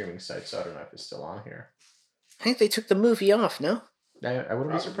streaming sites. So I don't know if it's still on here. I think they took the movie off. No. I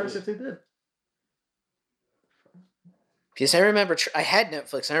wouldn't be surprised if they did. Because I remember I had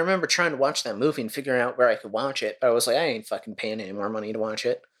Netflix. And I remember trying to watch that movie and figuring out where I could watch it. But I was like, I ain't fucking paying any more money to watch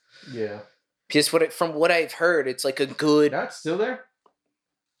it. Yeah. Because from what I've heard, it's like a good. That's still there.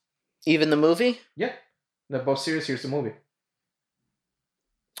 Even the movie. Yeah. The both series. Here's the movie.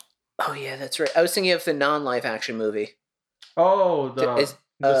 Oh yeah, that's right. I was thinking of the non-live action movie. Oh,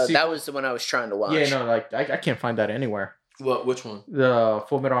 that was the one I was trying to watch. Yeah, no, like I can't find that anywhere. What? Which one? The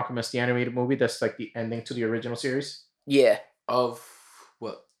Full Metal Alchemist, the animated movie. That's like the ending to the original series. Yeah. Of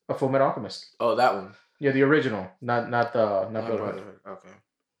what? A Full Metal Alchemist. Oh, that one. Yeah, the original, not Brotherhood. Okay.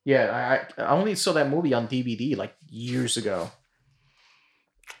 Yeah, I only saw that movie on DVD like years ago.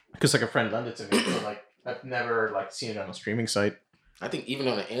 Because like a friend lent it to me, but like I've never like seen it on a streaming site. I think even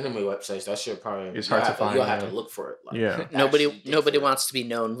on the anime websites, that shit probably it's hard to find. You'll have to look for it. Like, yeah. Nobody wants to be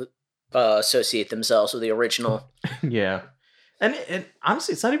known with associate themselves with the original. Yeah, and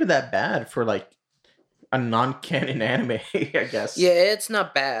honestly, it's not even that bad for like a non-canon anime, I guess. Yeah, it's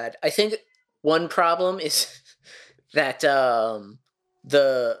not bad. I think one problem is that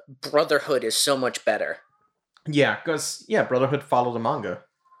the Brotherhood is so much better. Yeah, because Brotherhood followed the manga.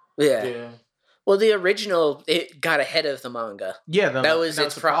 Yeah. Well, the original it got ahead of the manga. Yeah, that was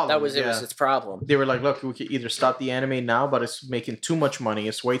its problem. That was its problem. They were like, "Look, we could either stop the anime now, but it's making too much money.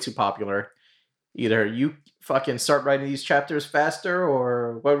 It's way too popular. Either you fucking start writing these chapters faster,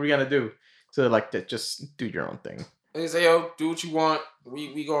 or what are we gonna do?" So like, just do your own thing. And they say, "Yo, do what you want.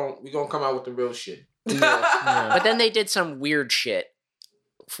 We gonna come out with the real shit." Yeah. But then they did some weird shit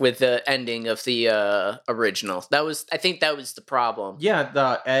with the ending of the original. I think that was the problem.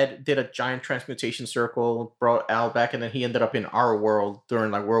 Yeah, Ed did a giant transmutation circle, brought Al back, and then he ended up in our world during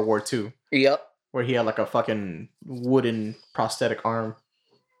like World War II. Yep. Where he had like a fucking wooden prosthetic arm.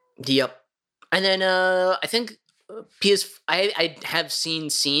 Yep. And then I think I have seen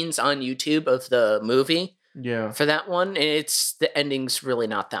scenes on YouTube of the movie. Yeah. For that one, and the ending's really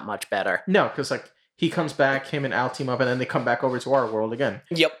not that much better. No, because like he comes back, him and Al team up, and then they come back over to our world again.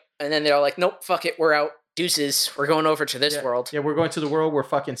 Yep. And then they're like, nope, fuck it, we're out. Deuces. We're going over to this world. Yeah, we're going to the world where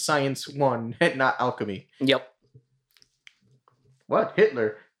fucking science won, not alchemy. Yep. What?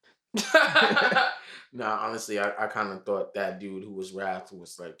 Hitler? Nah, honestly, I kind of thought that dude who was Wrath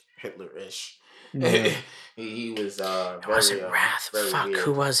was like Hitler-ish. Yeah. he was It wasn't Wrath. Fuck, weird.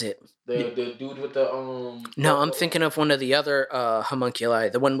 Who was it? The dude with the No, I'm thinking of one of the other homunculi.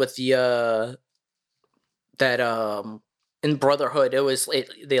 The one with the that in Brotherhood,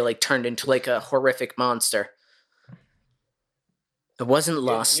 they like turned into like a horrific monster. It wasn't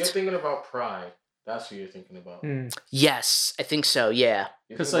Lust. You're thinking about Pride. That's who you're thinking about. Yes, I think so. Yeah.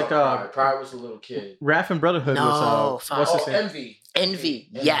 Because like Pride was a little kid. Wrath and Brotherhood was what's his name? Envy.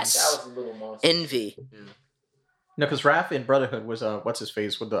 Yes. That was a little monster. Envy. Yeah. No, because Wrath in Brotherhood was what's his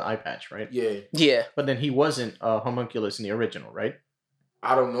face with the eye patch, right? Yeah. Yeah. But then he wasn't a homunculus in the original, right?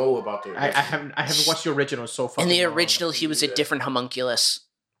 I don't know about the. I haven't watched the original so far. In the original, he was a different homunculus.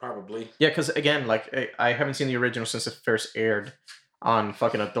 Probably. Yeah, because again, like I haven't seen the original since it first aired on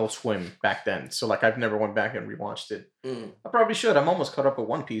fucking Adult Swim back then. So like I've never went back and rewatched it. I probably should. I'm almost caught up with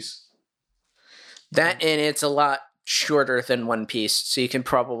One Piece. That and it's a lot shorter than One Piece, so you can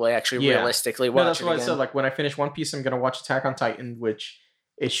probably actually realistically watch it. That's what again. I said. Like when I finish One Piece, I'm gonna watch Attack on Titan, which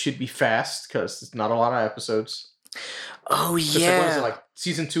it should be fast because it's not a lot of episodes. Oh Like, what is it, like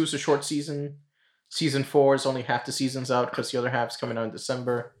season 2 is a short season. Season 4 is only half the season's out because the other half's coming out in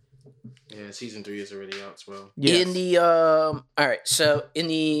December. Yeah, season 3 is already out as well. Yes. In the all right, so in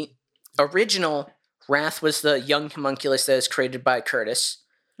the original, Wrath was the young homunculus that was created by Curtis.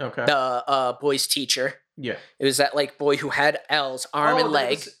 Okay. the boy's teacher. Yeah. It was that like boy who had L's arm and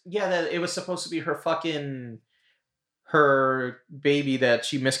leg. That it was supposed to be her baby that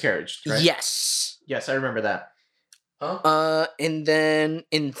she miscarried, right? Yes. Yes, I remember that. Huh? And then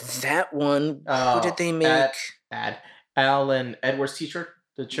in that one, who did they make? Al and Edward's teacher,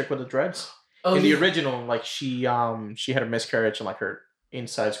 the chick with the dreads. Oh, in the original, like she had a miscarriage and like her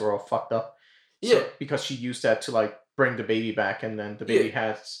insides were all fucked up. Yeah. Because she used that to like bring the baby back, and then the baby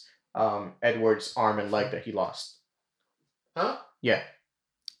has Edward's arm and leg that he lost. Huh? Yeah.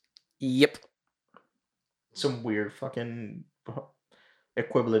 Yep. Some weird fucking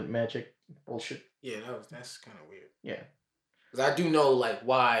equivalent magic bullshit. Yeah, that's kind of weird. Yeah. Because I do know like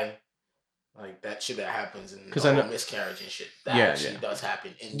why, like that shit that happens in the whole miscarriage and shit. That actually does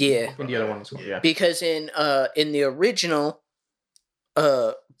happen. In the other one as well. Yeah. Because in the original,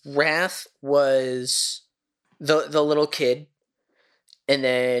 Wrath was the little kid, and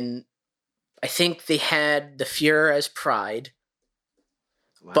then I think they had the Fuhrer as Pride.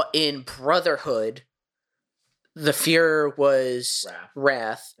 Wow. But in Brotherhood, the Fuhrer was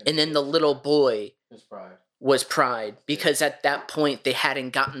Wrath, and then the little boy was Pride, because at that point they hadn't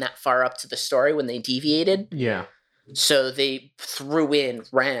gotten that far up to the story when they deviated. Yeah. So they threw in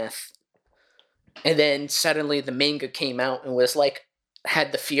Wrath, and then suddenly the manga came out and was like,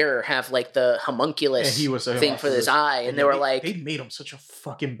 had the Fuhrer have like the homunculus thing for his eye, and they were like, they made him such a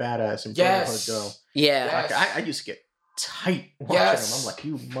fucking badass in Brotherhood, though. Yeah. Like, I used to get tight watching him. I'm like,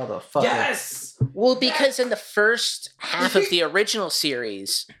 you motherfucker. Yes. Well, because in the first half of the original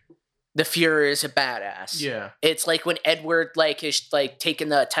series, the Fuhrer is a badass. Yeah. It's like when Edward like is like taking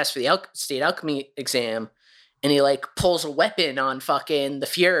the test for the state alchemy exam, and he like pulls a weapon on fucking the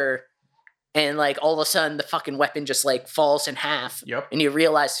Fuhrer, and like all of a sudden the fucking weapon just like falls in half. Yep. And you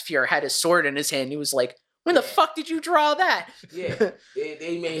realize Fuhrer had his sword in his hand. He was like, when the fuck did you draw that? Yeah,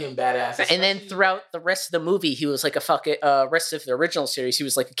 they made him badass. And then throughout the rest of the movie, he was like a fucking rest of the original series, he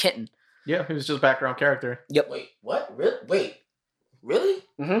was like a kitten. Yeah, he was just a background character. Yep. Wait, what? Wait, really?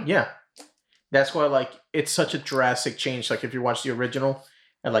 Mm-hmm. Yeah. That's why, like, it's such a drastic change. Like, if you watch the original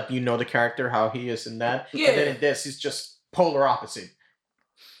and, like, you know the character, how he is in that. Yeah. And then in this, he's just polar opposite.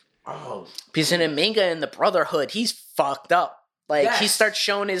 Oh. Because in a manga in the Brotherhood, he's fucked up. Like, he starts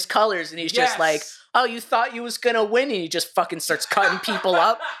showing his colors, and he's just like, oh, you thought you was gonna win, and he just fucking starts cutting people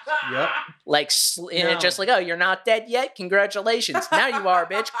up. Yep. Like, and just like, oh, you're not dead yet? Congratulations. Now you are,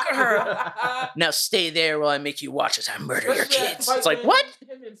 bitch. Now stay there while I make you watch as I murder your kids. It's like, what?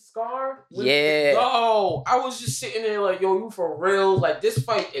 Him and Scar? Yeah. Yo, I was just sitting there like, yo, you for real? Like, this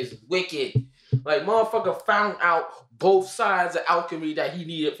fight is wicked. Like, motherfucker found out both sides of alchemy that he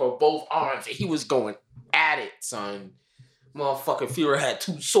needed for both arms, and he was going at it, son. Motherfucking Fuhrer had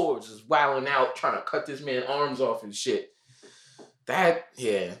two swords, just wilding out, trying to cut this man's arms off and shit. The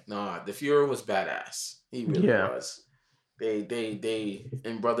Fuhrer was badass. He really was. They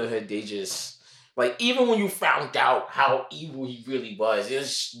in Brotherhood, they just, like, even when you found out how evil he really was,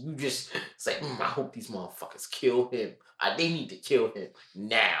 it's like, I hope these motherfuckers kill him. They need to kill him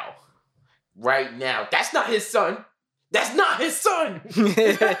now. Right now. That's not his son. That's not his son.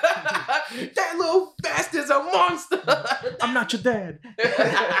 That little bastard's a monster. I'm not your dad.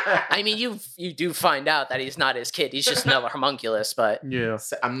 I mean, you do find out that he's not his kid. He's just another homunculus, but yeah.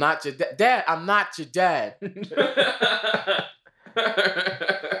 I'm not your dad. I'm not your dad.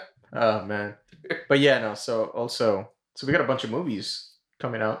 Oh man. But yeah, no. So we got a bunch of movies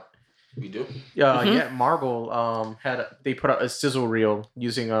coming out. We do. Yeah. Marvel they put out a sizzle reel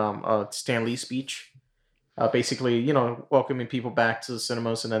using a Stan Lee speech. Basically, you know, welcoming people back to the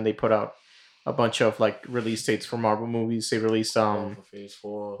cinemas, and then they put out a bunch of like release dates for Marvel movies. They released for Phase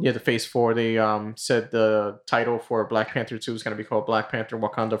 4. Yeah, the Phase 4. They said the title for Black Panther 2 is going to be called Black Panther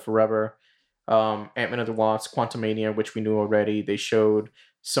Wakanda Forever. Ant-Man and the Wasp, Quantumania, which we knew already. They showed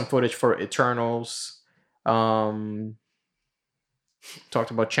some footage for Eternals. Talked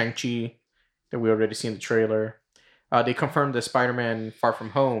about Shang-Chi that we already seen the trailer. They confirmed that Spider-Man Far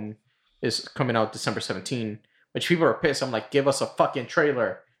From Home is coming out December 17, which people are pissed. I'm like, give us a fucking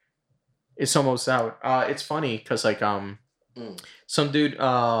trailer. It's almost out. It's funny because like some dude,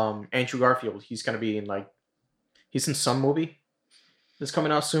 Andrew Garfield, he's gonna be in he's in some movie that's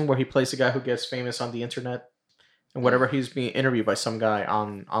coming out soon where he plays a guy who gets famous on the internet and whatever. He's being interviewed by some guy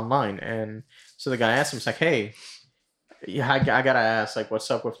online, and so the guy asked him, it's like, hey, yeah, I gotta ask, like, what's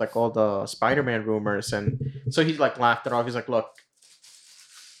up with like all the Spider-Man rumors? And so he like laughed it off. He's like, look,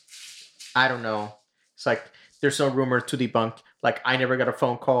 I don't know. It's like, there's no rumor to debunk. Like, I never got a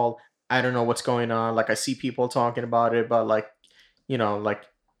phone call. I don't know what's going on. Like, I see people talking about it, but like, you know, like,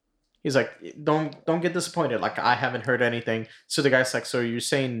 He's like, don't get disappointed. Like, I haven't heard anything. So the guy's like, so you're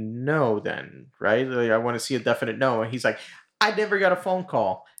saying no then, right? Like, I want to see a definite no. And he's like, I never got a phone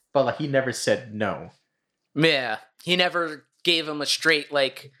call, but like he never said no. Yeah, he never gave him a straight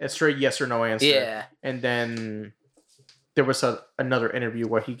yes or no answer. Yeah, and then there was another interview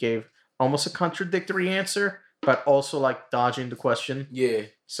where he gave almost a contradictory answer, but also like dodging the question. Yeah.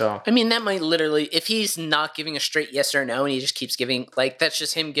 So I mean, that might literally, if he's not giving a straight yes or no, and he just keeps giving that's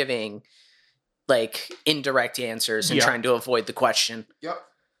just him giving like indirect answers and trying to avoid the question. Yep.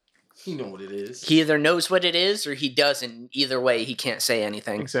 He know what it is. He either knows what it is or he doesn't. Either way, he can't say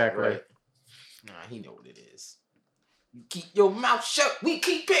anything. Exactly. Right. Nah, he know what it is. You keep your mouth shut. We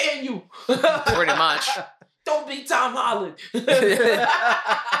keep paying you. Pretty much. Don't be Tom Holland.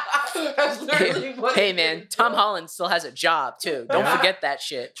 That's literally what. Hey man, Tom Holland still has a job too. Don't forget that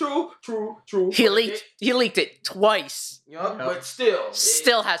shit. True. He leaked it twice. Yup, but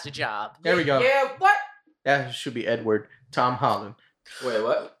still has a job. There we go. Yeah, what? That should be Edward. Tom Holland. Wait,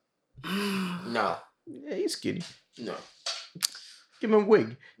 what? No. Yeah, he's skinny. No. Give him a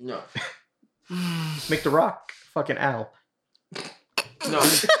wig. No. Make the Rock fucking Al. No.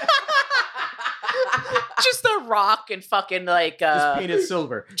 Just The Rock and fucking just paint it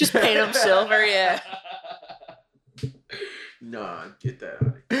silver. Just paint him silver, yeah. Nah, get that out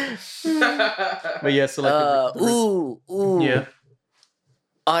of here. But yeah, so like ooh. Yeah.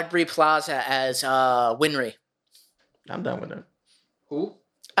 Aubrey Plaza as Winry. I'm done with that. Who?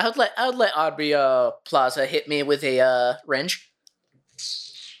 I would let Aubrey Plaza hit me with a wrench.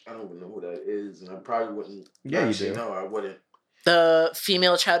 I don't even know who that is, and I probably wouldn't. Yeah, you do. No, I wouldn't. The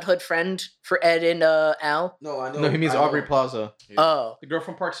female childhood friend for Ed and Al. No, I know. No, he means Aubrey Plaza. Yeah. Oh. The girl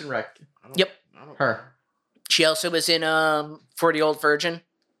from Parks and Rec. Yep. Her. She also was in For the Old Virgin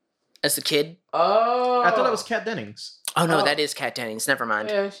as the kid. Oh. I thought that was Kat Dennings. Oh no, that is Kat Dennings. Never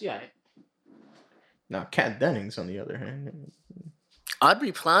mind. Yeah. No, Kat Dennings on the other hand.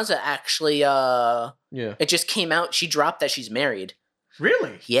 Aubrey Plaza actually it just came out. She dropped that she's married.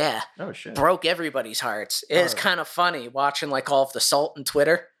 Really? Yeah. Oh shit. Broke everybody's hearts. It's kind of funny watching like all of the salt on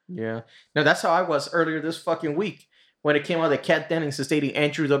Twitter. Yeah. No, that's how I was earlier this fucking week when it came out that Kat Dennings is dating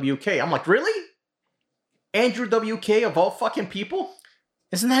Andrew WK. I'm like, really? Andrew WK of all fucking people?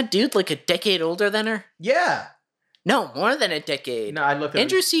 Isn't that dude like a decade older than her? Yeah. No, more than a decade. No, I looked at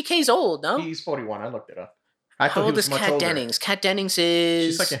Andrew CK's old, no? He's 41. I looked it up. I How thought he old was is much Kat older. Dennings? Kat Dennings is...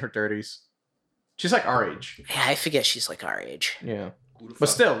 She's like in her 30s. She's like our age. Yeah, I forget she's like our age. Yeah. But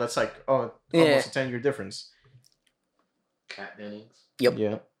still, that's like almost a 10-year difference. Kat Dennings. Yep. Yeah.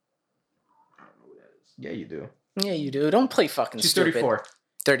 I don't know who that is. Yeah, you do. Yeah, you do. Don't play fucking She's stupid. 34.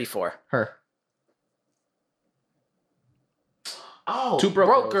 34. Her. Oh, Two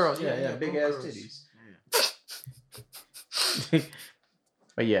broke girls. Yeah, big ass girls. titties.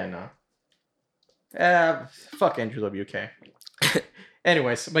 But yeah, no. Fuck Andrew WK.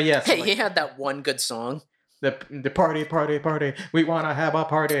 Anyways, but yeah. So Hey, he had that one good song. the party. We wanna have a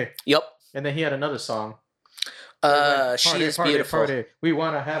party. Yep. And then he had another song. She is beautiful. Party. We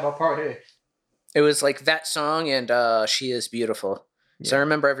wanna have a party. It was like that song and She is Beautiful. So I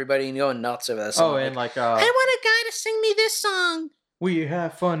remember everybody going nuts over that song. Oh, and like I want a guy to sing me this song. we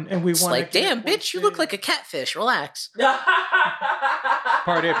have fun and we It's want like, damn, bitch, you look like a catfish. Relax.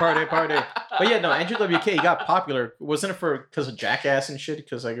 party. But yeah, no, Andrew WK, he got popular. Wasn't it because of Jackass and shit?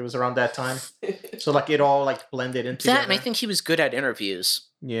 Because like it was around that time. So like it all like blended into That, and I think he was good at interviews.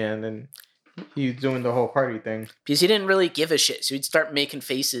 Yeah, and then he was doing the whole party thing. Because he didn't really give a shit. So he'd start making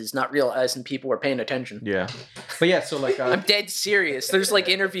faces, not realizing people were paying attention. Yeah. But yeah, so like I'm dead serious. There's like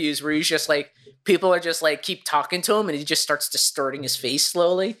interviews where he's just like, people are just like, keep talking to him and he just starts distorting his face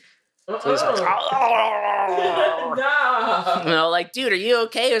slowly. So he's like, Nah. you know, like, dude, are you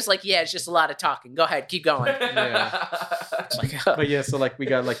okay? It was like, yeah, it's just a lot of talking. Go ahead, keep going. It's like, but yeah, so like we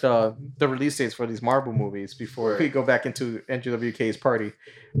got like the release dates for these Marvel movies before we go back into Andrew WK's party.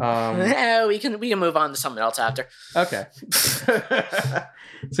 Yeah, we can move on to something else after. Okay.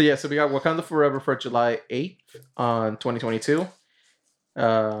 So yeah, so we got Wakanda Forever for July 8th on 2022.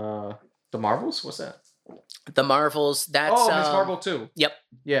 The Marvels? What's that? The Marvels, that's... Miss Marvel 2. Yep.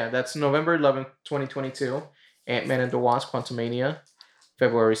 Yeah, that's November 11th, 2022. Ant-Man and the Wasp: Quantumania,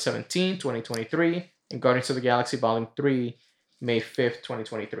 February 17th, 2023. And Guardians of the Galaxy Volume 3, May 5th,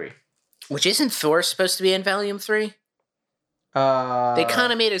 2023. Which isn't Thor supposed to be in Volume 3? They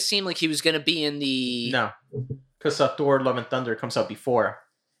kind of made it seem like he was going to be in the... No. Because Thor: Love and Thunder comes out before.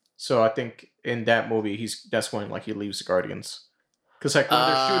 So I think in that movie, that's when like he leaves the Guardians. Because like when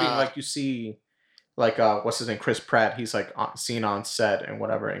they're shooting, like you see... Like, what's his name? Chris Pratt. He's like seen on set and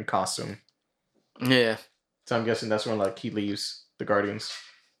whatever in costume. Yeah. So I'm guessing that's when like he leaves the Guardians.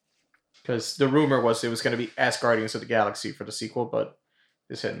 Because the rumor was it was going to be as Guardians of the Galaxy for the sequel, but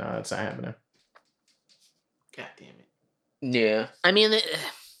they said no, that's not happening. God damn it. Yeah. I mean,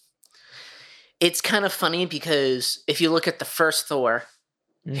 it's kind of funny because if you look at the first Thor,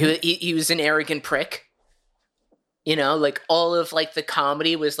 he was an arrogant prick. You know, like all of like the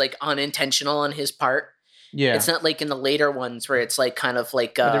comedy was like unintentional on his part. Yeah. It's not like in the later ones where it's like kind of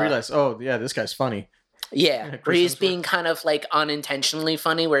like But they realized, oh yeah, this guy's funny. Yeah, where he's being kind of like unintentionally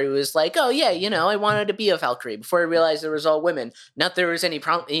funny, where he was like, "Oh yeah, you know, I wanted to be a Valkyrie." Before he realized there was all women, not there was any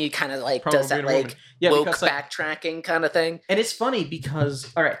problem. He kind of like does that like woke because, like, backtracking kind of thing. And it's funny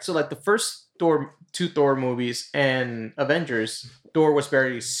because all right, so like the first two Thor movies and Avengers, Thor was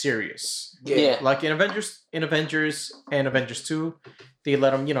very serious. Yeah. Like in Avengers and Avengers 2, they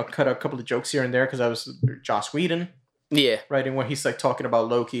let him, cut a couple of jokes here and there because that was Joss Whedon. Yeah. Right, and when he's like talking about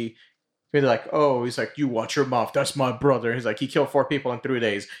Loki. He's like, oh, he's like, you watch your mouth. That's my brother. He's like, he killed 4 people in 3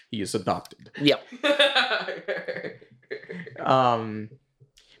 days. He is adopted. Yep.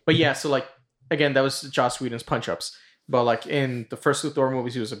 But yeah, so like, again, that was Joss Whedon's punch-ups. But like in the first 2 Thor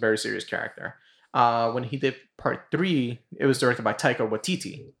movies, he was a very serious character. When he did part 3, it was directed by Taika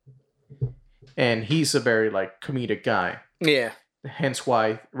Waititi. And he's a very like comedic guy. Yeah. Hence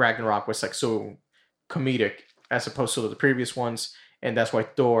why Ragnarok was like so comedic as opposed to the previous ones. And that's why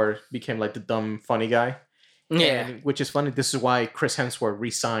Thor became like the dumb, funny guy. Yeah. And, which is funny. This is why Chris Hemsworth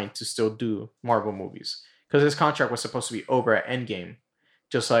re-signed to still do Marvel movies. Because his contract was supposed to be over at Endgame.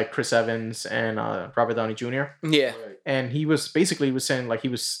 Just like Chris Evans and Robert Downey Jr. Yeah. And he was saying like he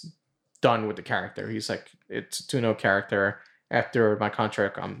was done with the character. He's like, it's a 2-0 character. After my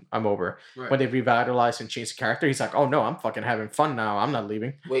contract, I'm over. Right. When they revitalized and changed the character, he's like, oh no, I'm fucking having fun now. I'm not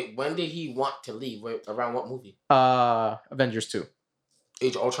leaving. Wait, when did he want to leave? Around what movie? Avengers 2.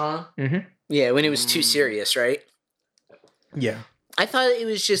 Age of Ultron? Mm-hmm. Yeah, when it was too serious, right? Yeah. I thought it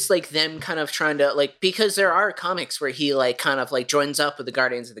was just like them kind of trying to like, because there are comics where he like kind of like joins up with the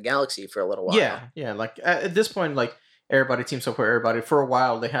Guardians of the Galaxy for a little while. Yeah. Like at this point, like everybody teams up with everybody. For a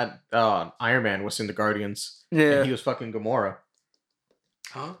while, they had Iron Man was in the Guardians. Yeah. And he was fucking Gamora.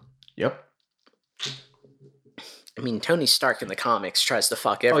 Huh? Yep. I mean, Tony Stark in the comics tries to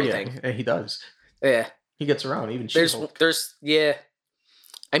fuck everything. Oh yeah, he does. Yeah. He gets around even. There's yeah.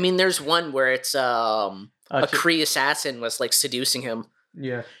 I mean, there's one where it's a Kree assassin was like seducing him.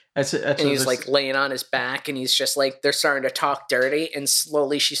 Yeah. And he's like laying on his back, and he's just like they're starting to talk dirty, and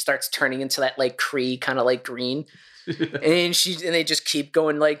slowly she starts turning into that like Kree kind of like green, and they just keep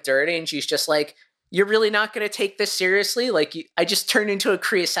going like dirty, and she's just like, "You're really not gonna take this seriously? Like, I just turned into a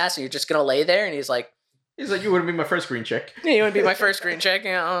Kree assassin. You're just gonna lay there?" And he's like, "You wouldn't be my first green chick." Yeah, you wouldn't be my first green chick.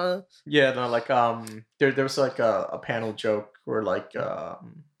 Yeah, no, like there was like a panel joke where like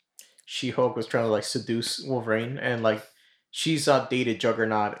She-Hulk was trying to like seduce Wolverine, and like she's dated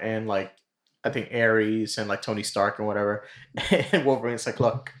Juggernaut and like I think Ares and like Tony Stark and whatever, and Wolverine's like,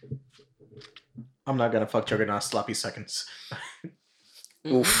 "Look, I'm not gonna fuck Juggernaut sloppy seconds."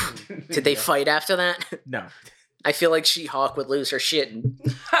 Oof. Did they fight after that? No. I feel like She-Hulk would lose her shit.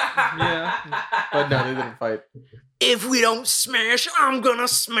 Yeah. But no, they didn't fight. If we don't smash, I'm gonna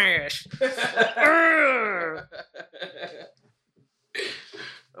smash.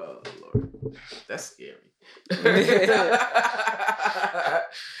 Oh, Lord. That's scary.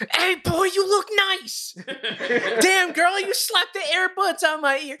 Hey, boy, you look nice. Damn, girl, you slapped the earbuds on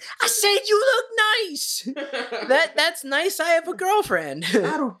my ear. I said you look nice. That's nice. I have a girlfriend.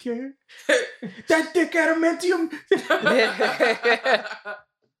 I don't care. That dick adamantium.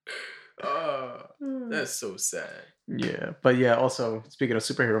 Oh, that's so sad. Yeah, but yeah, also, speaking of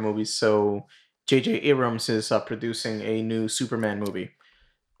superhero movies, so J.J. Abrams is producing a new Superman movie.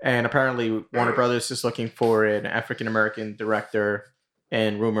 And apparently Warner Brothers is looking for an African-American director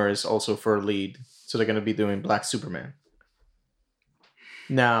and rumors also for a lead. So they're going to be doing Black Superman.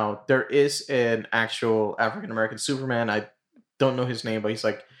 Now, there is an actual African-American Superman. I don't know his name, but he's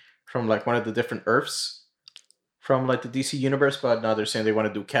like from like one of the different Earths from like the DC universe. But now they're saying they want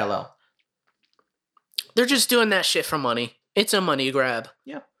to do Kal-El. They're just doing that shit for money. It's a money grab.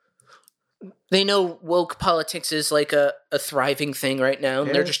 Yeah. They know woke politics is like a thriving thing right now.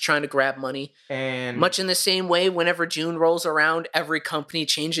 And they're just trying to grab money. And much in the same way, whenever June rolls around, every company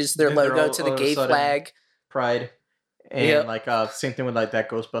changes their logo to the gay flag. Pride. And like same thing with like that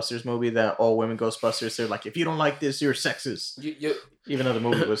Ghostbusters movie, that all women Ghostbusters. They're like, if you don't like this, you're sexist. Even though the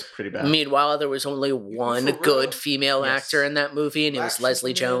movie was pretty bad. Meanwhile, there was only one good female actor in that movie, and it was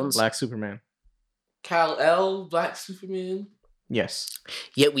Leslie Jones. Black Superman. Kal-El, Black Superman. Yes.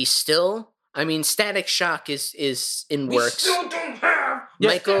 Yet we still, I mean, Static Shock is in works. We still don't have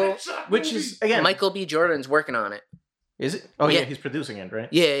Michael, which is again, Michael B. Jordan's working on it. Is it? Oh, Yeah. yeah, he's producing it, right?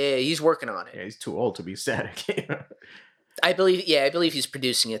 Yeah, he's working on it. Yeah, he's too old to be Static. I believe he's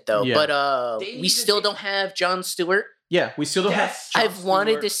producing it though. Yeah. But we still don't have Jon Stewart. Yeah, we still don't have. Jon I've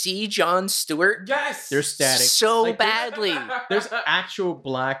wanted Stewart. to see Jon Stewart. Yes. There's Static so Like, there's- badly. There's actual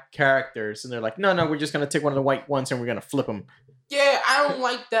black characters, and they're like, no, we're just gonna take one of the white ones and we're gonna flip them. Yeah, I don't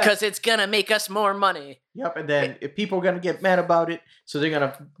like that. Because it's gonna make us more money. Yep, and then if people are gonna get mad about it, so they're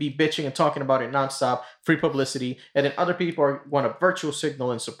gonna be bitching and talking about it nonstop, free publicity, and then other people want to virtual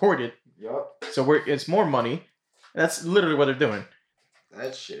signal and support it. Yup. So it's more money. That's literally what they're doing.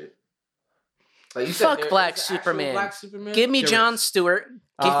 That shit. Like you Fuck said, Black there's an actual Superman. Black Superman. Give me There Jon is. Stewart.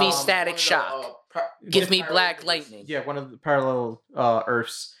 Give me Um, Static Shock. Give me Black Lightning. Yeah, one of the parallel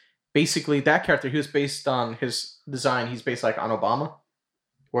Earths. Basically, that character, he was based on his design. He's based like on Obama,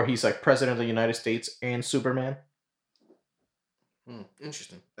 where he's like president of the United States and Superman.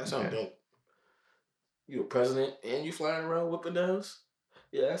 Interesting. That sounds Okay. dope. You a president and you flying around whooping those?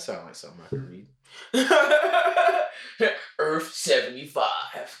 Yeah, that sounds like something I could read. Earth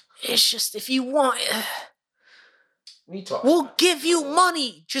 75. It's just if you want, We talk. we'll give you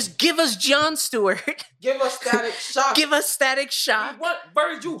money. Just give us Jon Stewart. Give us Static Shock. Give us Static We Shock. want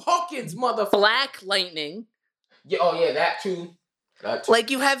Virgil Hawkins, motherfucker. Black Lightning. Yeah, oh yeah, that too. That too. Like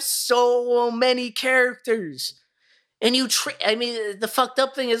you have so many characters, and you treat. I mean, the fucked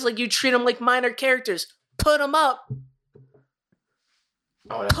up thing is like you treat them like minor characters. Put them up.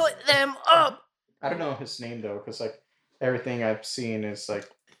 Oh, that's- Put them up. I don't know his name though, because like everything I've seen is like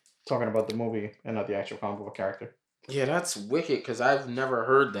talking about the movie and not the actual comic book character. Yeah, that's wicked because I've never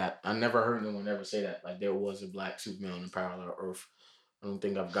heard that. I never heard no one ever say that. Like there was a Black Superman on a parallel Earth. I don't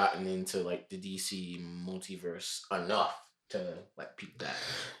think I've gotten into like the DC multiverse enough to like peep that.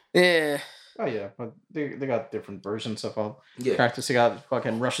 Yeah. Oh yeah, but they got different versions of all Yeah, characters. They got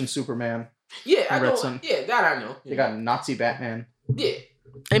fucking Russian Superman. yeah, I And know. Red Sun. Yeah, that I know. They got Nazi Batman. Yeah,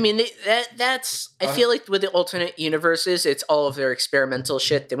 I mean, that's. I feel like with the alternate universes, it's all of their experimental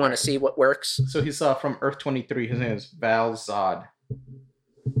shit. They want to see what works. So he's from Earth 23. His name is Val Zod.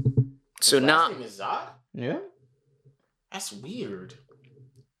 So His last not. name is Zod. Yeah. That's weird.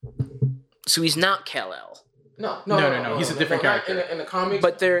 So he's not Kal-El. No, he's a different not character. in the comics.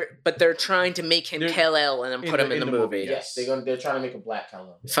 But they're trying to make him They're- Kal-El and then put him in the movie. yeah. yes, they're trying to make a Black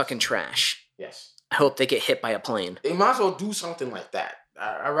Kal-El. Yes. Fucking trash. Yes, I hope they get hit by a plane. they might as well do something like that.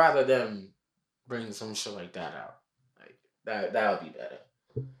 I'd rather them bring some shit like that out. Like that would be better.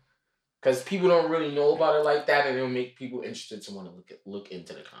 Because people don't really know about it like that, and it'll make people interested to want to look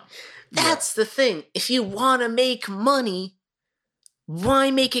into the comic. That's the thing. If you want to make money,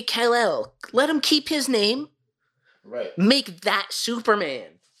 why make it Kal-El? Let him keep his name. Right. Make that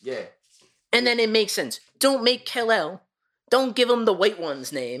Superman. Yeah. And then it makes sense. Don't make Kal-El. Don't give him the white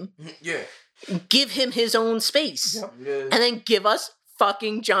one's name. Yeah. Give him his own space. Yep. Yeah. And then give us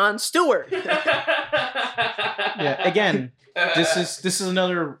fucking Jon Stewart. Yeah. Again, this is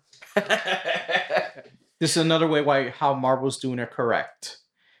another way why how Marvel's doing it correct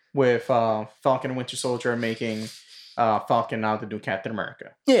with Falcon and Winter Soldier making Falcon now the new Captain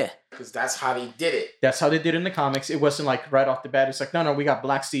America. Yeah. Because that's how they did it. That's how they did it in the comics. It wasn't like right off the bat. It's like no, we got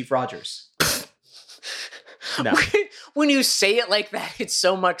Black Steve Rogers. No. When you say it like that, it's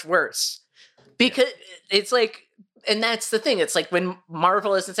so much worse. Because it's like, and that's the thing. It's like when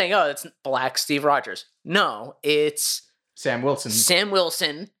Marvel isn't saying, oh, it's Black Steve Rogers. No, it's Sam Wilson. Sam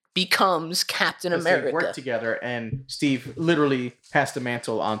Wilson becomes Captain Because they America. worked together, and Steve literally passed the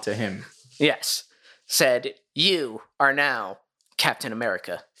mantle onto him. Yes. Said, you are now Captain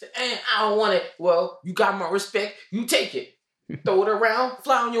America. And I don't want it. Well, you got my respect. You take it. Throw it around.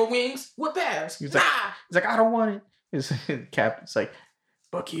 Fly on your wings. What bears? He's Nah. like, I don't want it. His Captain's like,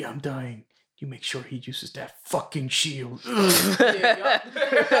 Bucky, I'm dying. You make sure he uses that fucking shield. Yeah,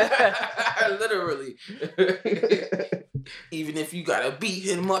 literally. Even if you gotta beat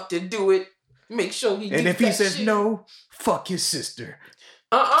him up to do it, make sure he. And gets if he that says shit. no, fuck his sister.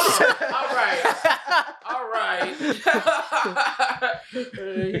 All right.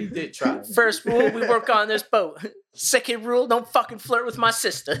 He did try. First rule, we work on this boat. Second rule, don't fucking flirt with my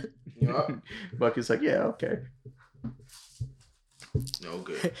sister. Yup. Bucky's like, yeah, okay. No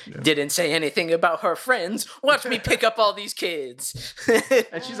good. Didn't say anything about her friends. Watch me pick up all these kids.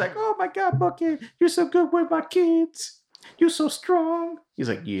 And she's like, oh my God, Bucky, you're so good with my kids. You're so strong. He's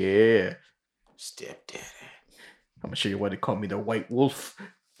like, yeah. Stepdaddy. I'm gonna show you why they call me the White Wolf.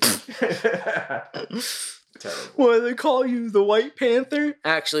 Terrible. Why do they call you the White Panther?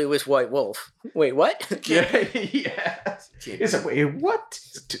 Actually, it was White Wolf. Wait, what? Yeah. It's like, wait, what?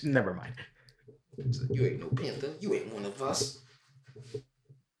 Never mind. You ain't no panther. You ain't one of us.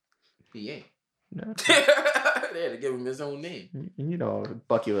 He ain't. No. They had to give him his own name. You know,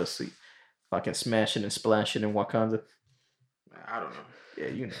 Bucky was fucking smashing and splashing in Wakanda. I don't know. Yeah,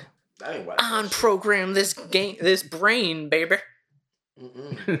 you know. I ain't watch Unprogram this brain, baby.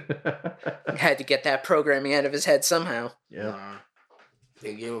 Had to get that programming out of his head somehow. Yeah.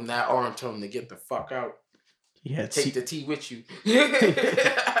 They gave him that arm, told him to get the fuck out. Take the tea with you.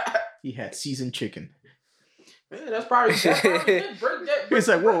 He had seasoned chicken. Yeah, that's probably good. He's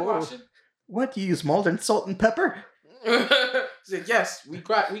like, whoa. What? You use malt and salt and pepper? He said, yes, we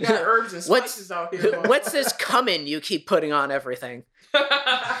got herbs and spices out here. What's this cumin you keep putting on everything?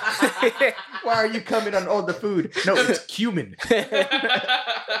 Why are you coming on all the food? No, it's cumin.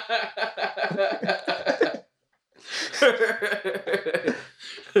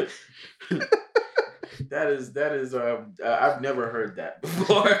 That is I've never heard that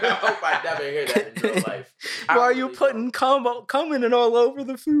before. I hope I never hear that in real life. Why are you putting cumin all over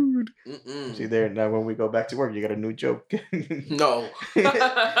the food? See there, now when we go back to work, you got a new joke. No.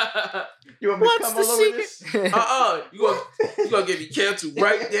 You want me to come all over this? You gonna get me canceled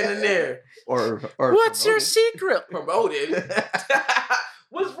right then and there. Or what's your secret? Promoted.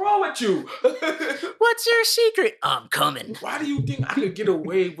 What's wrong with you? What's your secret? I'm coming. Why do you think I could get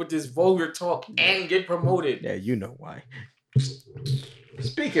away with this vulgar talk and get promoted? Yeah, you know why.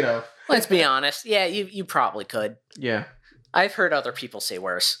 Speaking of, let's be honest. Yeah, you probably could. Yeah, I've heard other people say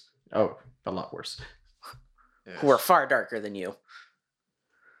worse. Oh, a lot worse. Yeah. Who are far darker than you.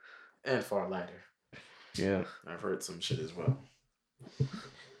 And far lighter. Yeah, I've heard some shit as well.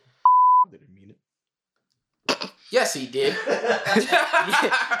 Didn't mean it. Yes, he did.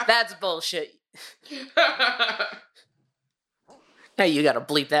 That's bullshit. Hey, you gotta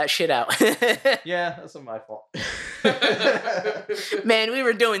bleep that shit out. Yeah, that's not my fault. Man, we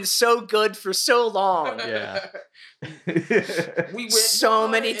were doing so good for so long. Yeah. We went So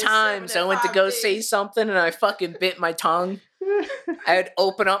many times I went to go say something and I fucking bit my tongue. I'd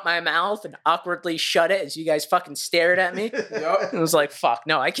open up my mouth and awkwardly shut it as you guys fucking stared at me. Yep. It was like, fuck,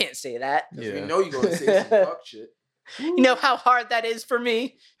 no, I can't say that. Yeah. We know you're gonna say some fuck shit. You know how hard that is for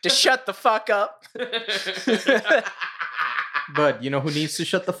me to shut the fuck up? But you know who needs to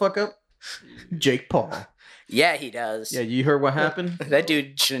shut the fuck up? Jake Paul. Yeah, he does. Yeah, you heard what happened? That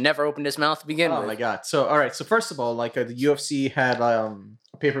dude should have never opened his mouth to begin with. Oh my god. So, all right. So first of all, like the UFC had a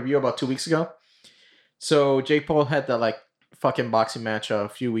pay-per-view about 2 weeks ago. So Jake Paul had the like fucking boxing match a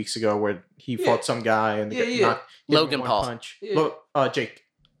few weeks ago where he fought some guy and Logan Paul. Punch. Jake.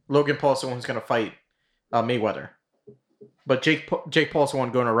 Logan Paul's the one who's gonna fight Mayweather. But Jake Paul's the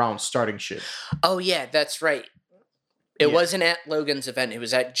one going around starting shit. Oh yeah, that's right. It wasn't at Logan's event. It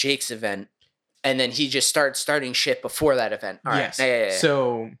was at Jake's event. And then he just starting shit before that event. All right. Yes. Yeah.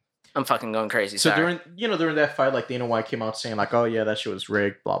 So I'm fucking going crazy. So sorry. during that fight, like Dana White came out saying like, "Oh yeah, that shit was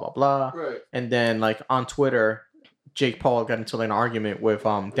rigged," blah blah blah. Right. And then like on Twitter, Jake Paul got into an argument with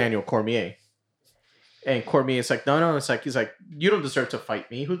Daniel Cormier. And Cormier's like, no, he's like, you don't deserve to fight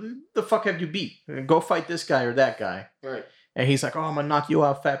me. Who the fuck have you beat? Go fight this guy or that guy. Right. And he's like, oh, I'm gonna knock you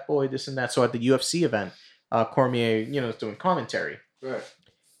out, fat boy, this and that. So at the UFC event, Cormier, is doing commentary. Right.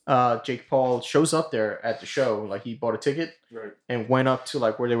 Jake Paul shows up there at the show, like he bought a ticket, right, and went up to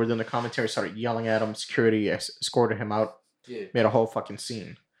like where they were doing the commentary, started yelling at him. Security escorted him out. Yeah. Made a whole fucking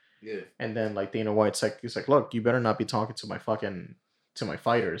scene. Yeah. And then like Dana White's like, he's like, look, you better not be talking to my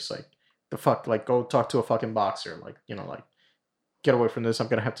fighters. Like, the fuck, like go talk to a fucking boxer. Like, like get away from this. I'm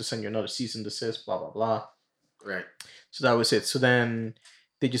gonna have to send you another cease and desist. Blah blah blah. Right. So that was it. So then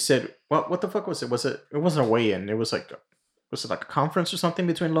they just said, well, what the fuck was it? It wasn't a weigh-in. It was like. Was it like a conference or something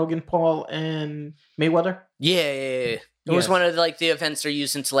between Logan Paul and Mayweather? Yeah. It was one of like the events they're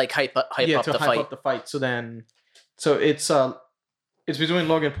using to like hype up the fight. So it's between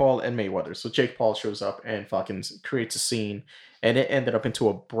Logan Paul and Mayweather. So Jake Paul shows up and fucking creates a scene, and it ended up into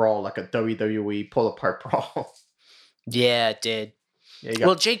a brawl, like a WWE pull apart brawl. Yeah, it did.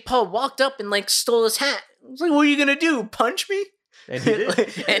 Yeah, Jake Paul walked up and like stole his hat. I was like, "What are you gonna do? Punch me?" And he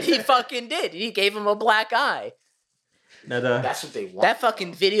did. And he fucking did. He gave him a black eye. Now that's what they want. That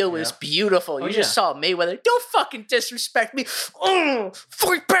fucking video was beautiful. You just saw Mayweather. Don't fucking disrespect me.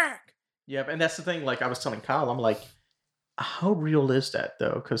 Fight back. Yeah, and that's the thing. Like I was telling Kyle, I'm like, how real is that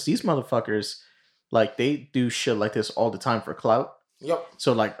though? Because these motherfuckers, like, they do shit like this all the time for clout. Yep.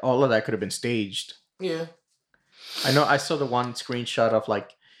 So like all of that could have been staged. Yeah. I know. I saw the one screenshot of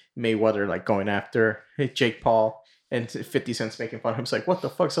like Mayweather like going after Jake Paul and 50 Cent's making fun of him. It's like, what the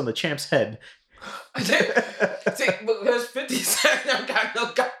fuck's on the champ's head? Because 50 Cent don't got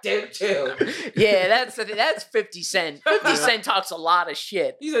no goddamn chill. Yeah, that's 50 Cent. 50 Cent talks a lot of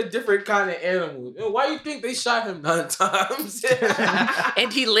shit. He's a different kind of animal. Why you think they shot him 9 times?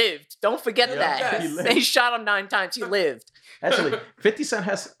 And he lived. Don't forget that. he lived. They shot him 9 times. He lived. Actually, 50 Cent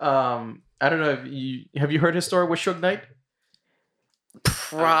has I don't know if have you heard his story with Suge Knight?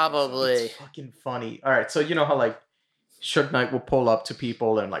 Probably. It's fucking funny. All right, so you know how like Suge Knight will pull up to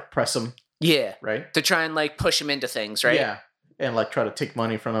people and like press them, Yeah. right? To try and like push him into things, right? Yeah, and like try to take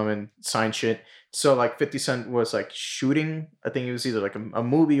money from them and sign shit. So like 50 Cent was like shooting. I think it was either like a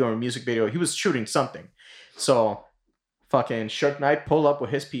movie or a music video. He was shooting something. So fucking Suge Knight pulled up with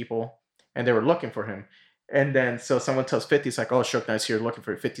his people, and they were looking for him. And then so someone tells 50, it's like, oh, Suge Knight's here looking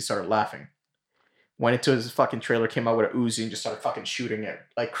for you. 50 started laughing. Went into his fucking trailer, came out with a Uzi, and just started fucking shooting it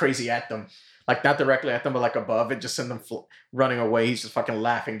like crazy at them. Like not directly at them, but like above it, just send them running away. He's just fucking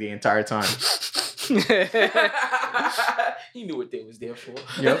laughing the entire time. He knew what they was there for.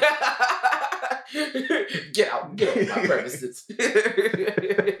 Yep. Get out my premises.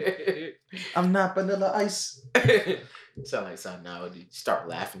 I'm not Vanilla Ice. Sound like something now. You start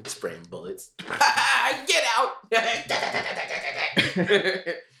laughing, spraying bullets. Get out!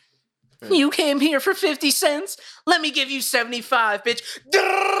 You came here for 50 cents? Let me give you 75, bitch.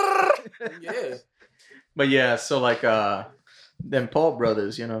 Yeah. But yeah, so like them Paul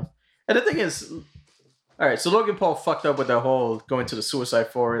brothers, you know. And the thing is, all right, so Logan Paul fucked up with the whole going to the suicide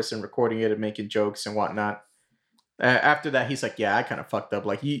forest and recording it and making jokes and whatnot. After that, he's like, yeah, I kind of fucked up.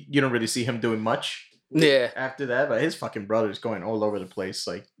 Like, you don't really see him doing much. Yeah. After that, but his fucking brother's going all over the place,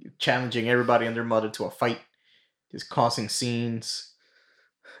 like challenging everybody and their mother to a fight, just causing scenes.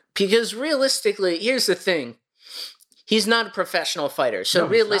 Because realistically, here's the thing. He's not a professional fighter. So No,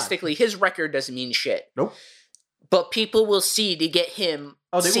 he's realistically, his record doesn't mean shit. Nope. But people will see to get him,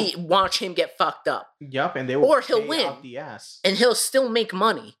 watch him get fucked up. Yup, and they will Or he'll pay win. out the ass. And he'll still make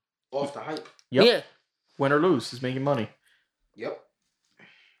money. Off the hype. Yep. Yeah. Win or lose, he's making money. Yep.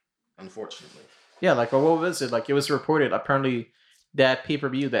 Unfortunately. Yeah, like, well, what was it? Like, it was reported, apparently, that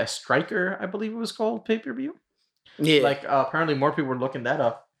pay-per-view, that Striker, I believe it was called, pay-per-view? Yeah. Like, apparently more people were looking that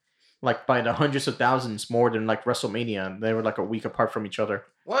up, like, by the hundreds of thousands more than, like, WrestleMania. And they were, like, a week apart from each other.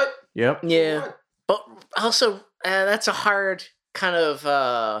 What? Yep. Yeah. What? But also, that's a hard kind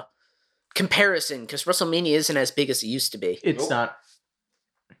of comparison because WrestleMania isn't as big as it used to be. It's Nope. not.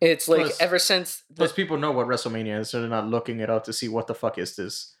 It's like Plus- ever since... Most people know what WrestleMania is, so they're not looking it up to see what the fuck is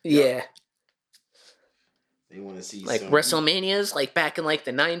this. Yeah. They want to see Like some... WrestleManias, like back in like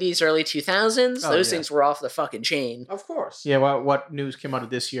the 90s, early 2000s, Oh, those yeah. things were off the fucking chain. Of course. Yeah, what news came out of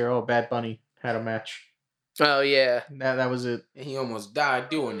this year? Oh, Bad Bunny had a match. Oh, yeah. That was it. And he almost died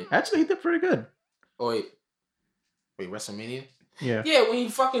doing it. Actually, he did pretty good. Oh, wait. Wait, WrestleMania? Yeah. Yeah, when he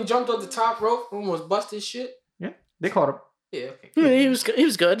fucking jumped off the top rope, almost busted shit. Yeah, they caught him. Yeah, okay. Yeah, he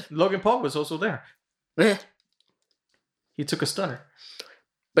was good. Logan Paul was also there. Eh. He took a stunner.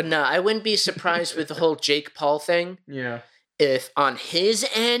 But no, I wouldn't be surprised with the whole Jake Paul thing Yeah. if on his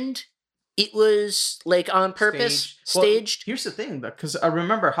end it was like on purpose, staged. Well, here's the thing, because I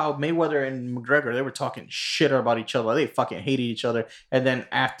remember how Mayweather and McGregor, they were talking shit about each other. They fucking hated each other. And then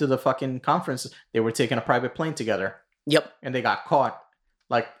after the fucking conference, they were taking a private plane together. Yep. And they got caught,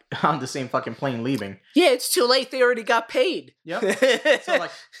 like, on the same fucking plane leaving. Yeah, it's too late. They already got paid. Yep. So,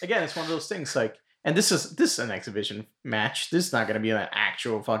 like, again, it's one of those things, like, and this is an exhibition match. This is not going to be an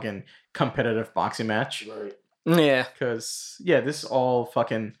actual fucking competitive boxing match. Right. Yeah. Because, yeah, this is all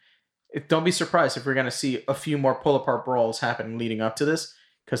fucking... Don't be surprised if we're going to see a few more pull-apart brawls happen leading up to this,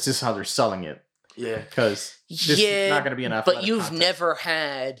 because this is how they're selling it. Yeah. Because this is not going to be enough. But you've never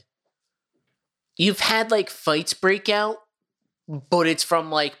had... You've had, like, fights break out, but it's from,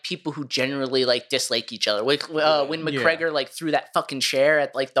 like, people who generally, like, dislike each other. Like, when McGregor, like, threw that fucking chair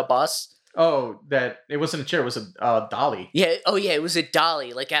at, like, the bus. Oh, that... It wasn't a chair, it was a dolly. Yeah, oh yeah, it was a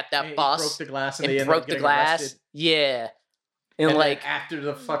dolly, like, at that bus. He broke the glass and and they broke the glass. Arrested. Yeah. And, And like... then after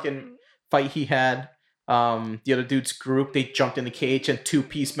the fucking fight he had, the other dude's group, they jumped in the cage and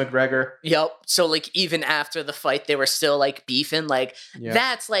two-piece McGregor. Yep. So, like, even after the fight, they were still, like, beefing. Like,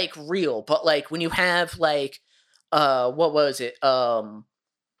 that's, like, real. But, like, when you have, like, what was it?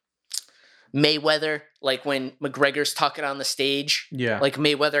 Mayweather, like, when McGregor's talking on the stage. Yeah. Like,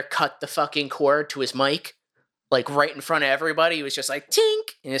 Mayweather cut the fucking cord to his mic. Like, right in front of everybody. He was just like, tink!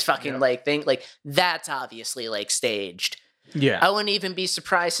 And his fucking, like, thing. Like, that's obviously, like, staged. Yeah. I wouldn't even be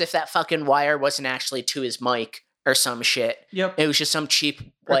surprised if that fucking wire wasn't actually to his mic or some shit. Yep. It was just some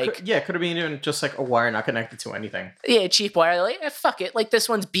cheap, like... Could have been even just like a wire not connected to anything. Yeah, cheap wire. Like, fuck it. Like, this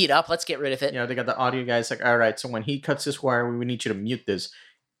one's beat up. Let's get rid of it. They got the audio guys like, all right, so when he cuts this wire, we need you to mute this.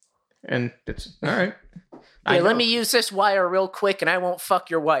 And it's, all right. Yeah, let me use this wire real quick and I won't fuck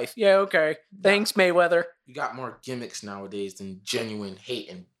your wife. Yeah, okay. Thanks, Mayweather. You got more gimmicks nowadays than genuine hate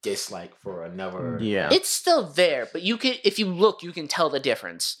and dislike for another. Yeah. It's still there, but you can, if you look, you can tell the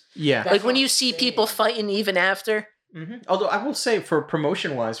difference. Yeah. Like when you see people fighting even after. Mm-hmm. Although I will say, for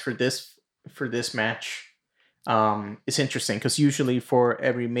promotion wise, for this match, it's interesting because usually for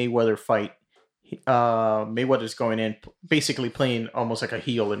every Mayweather fight, Mayweather's going in basically playing almost like a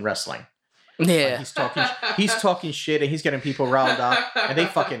heel in wrestling. Yeah, like he's talking shit and he's getting people riled up and they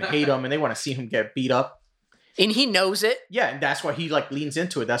fucking hate him and they want to see him get beat up. And he knows it. Yeah, and that's why he like leans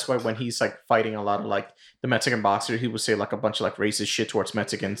into it. That's why when he's like fighting a lot of like the Mexican boxer, he would say like a bunch of like racist shit towards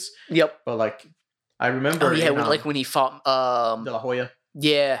Mexicans. Yep. But like I remember, like when he fought De La Hoya.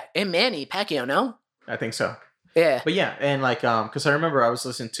 Yeah, and Manny Pacquiao. No, I think so. Yeah, but yeah, and like because I remember I was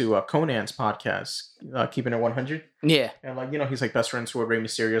listening to Conan's podcast, Keeping It 100. Yeah, and like he's like best friends with Rey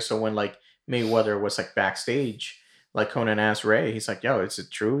Mysterio. So when like Mayweather was like backstage, like Conan asked Ray, he's like, "Yo, is it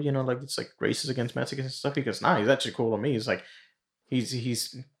true? Like it's like racist against Mexicans and stuff." He goes, "Nah, he's actually cool to me." He's like,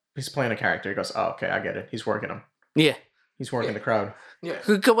 he's playing a character. He goes, "Oh, okay, I get it. He's working him. Yeah, he's working the crowd. Yeah,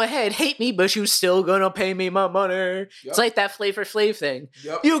 go ahead, hate me, but you still gonna pay me my money." Yep. It's like that Flavor Flav thing.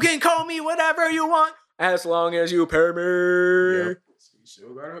 Yep. You can call me whatever you want as long as you pay me. Yep. You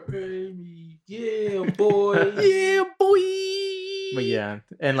still gotta pay me, yeah, boy, yeah, boy. But yeah,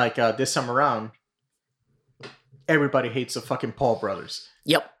 and like this time around, everybody hates the fucking Paul brothers.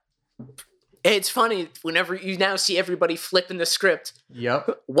 Yep. It's funny whenever you now see everybody flipping the script.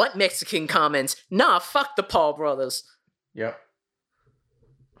 Yep. What Mexican comments? Nah, fuck the Paul brothers. Yep.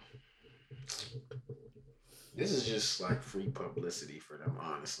 This is just like free publicity for them,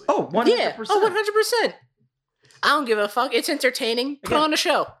 honestly. Oh, 100%. Yeah. Oh, 100%. I don't give a fuck. It's entertaining. Put on a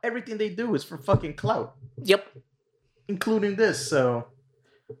show. Everything they do is for fucking clout. Yep. Including this, so.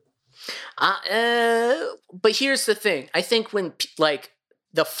 But here's the thing. I think when like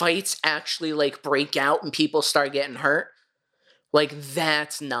the fights actually like break out and people start getting hurt, like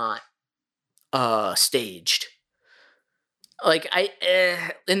that's not staged. Like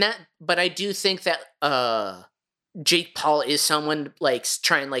but I do think that Jake Paul is someone like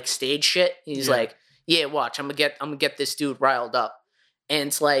trying like stage shit. He's like, yeah, watch, I'm gonna get this dude riled up, and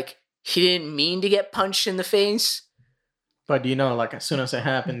it's like he didn't mean to get punched in the face. But like as soon as it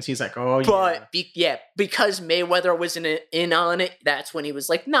happens, he's like, "Oh yeah." But because Mayweather was in on it, that's when he was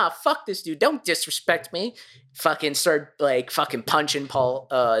like, "Nah, fuck this dude. Don't disrespect me." Fucking start like fucking punching Paul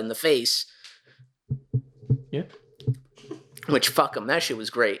in the face. Yeah. Which fuck him. That shit was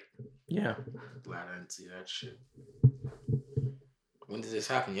great. Yeah. Glad I didn't see that shit. When did this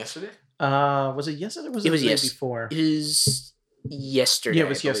happen? Yesterday? Was it yesterday? Or was it the day before? It was yesterday. Yeah, it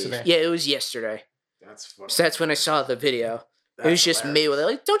was yesterday. Yeah, it was yesterday. So that's when I saw the video. It was just Mayweather,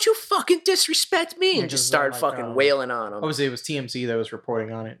 like, "Don't you fucking disrespect me," and just started fucking wailing on him. Obviously, it was TMZ that was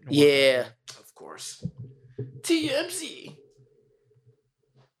reporting on it. Yeah. Of course. TMZ.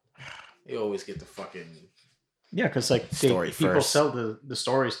 They always get the fucking... Yeah, because like story people first. sell the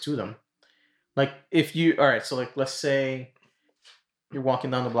stories to them. Like if you... Alright, so like let's say you're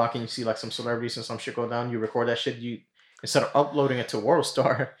walking down the block and you see like some celebrities and some shit go down, you record that shit, you... Instead of uploading it to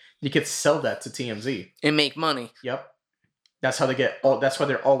WorldStar, you could sell that to TMZ and make money. Yep, that's how they get that's why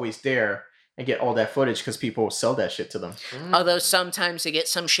they're always there and get all that footage because people sell that shit to them. Although sometimes they get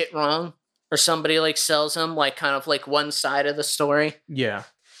some shit wrong, or somebody like sells them like kind of like one side of the story. Yeah,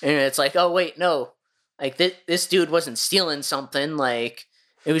 and it's like, oh wait, no, like this dude wasn't stealing something. Like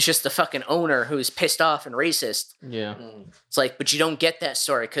it was just the fucking owner who was pissed off and racist. Yeah, it's like, but you don't get that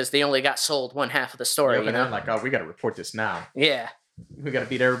story because they only got sold one half of the story. Yeah, you know, like, oh, we got to report this now. Yeah, we got to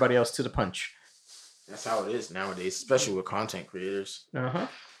beat everybody else to the punch. That's how it is nowadays, especially with content creators. I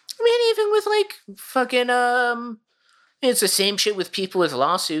mean, even with like fucking it's the same shit with people with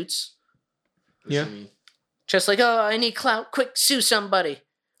lawsuits. Yeah, just like, oh, I need clout, quick, sue somebody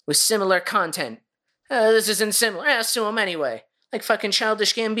with similar content. This isn't similar. Sue him anyway. Like fucking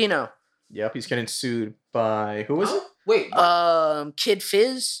Childish Gambino. Yep, he's getting sued by who was it? Wait, what? Kid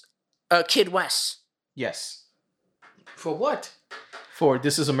Fizz, Kid West. Yes. For what? For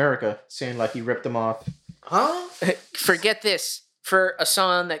This Is America, saying like he ripped them off. Huh? Forget this. For a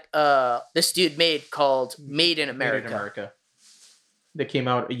song that this dude made called "Made in America." Made in America. That came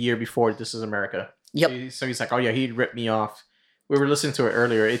out a year before This Is America. Yep. So he's like, oh yeah, he ripped me off. We were listening to it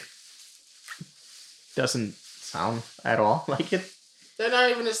earlier. It doesn't sound at all like it. They're not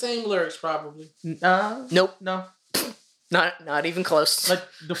even the same lyrics, probably. Nope. No. Not even close. Like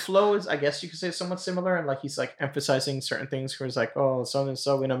the flow is, I guess you could say, somewhat similar, and like he's like emphasizing certain things. Where he's like, "Oh, so and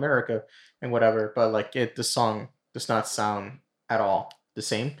so in America," and whatever. But like the song does not sound at all the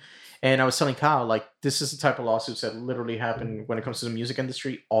same. And I was telling Kyle, like, this is the type of lawsuits that literally happen when it comes to the music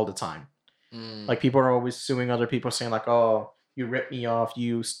industry all the time. Like, people are always suing other people, saying like, "Oh, you ripped me off.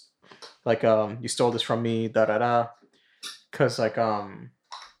 You stole this from me." Da da da. Because like again,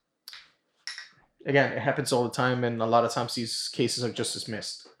 it happens all the time, and a lot of times these cases are just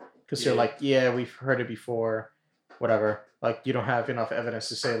dismissed because they're like, "Yeah, we've heard it before, whatever." Like, you don't have enough evidence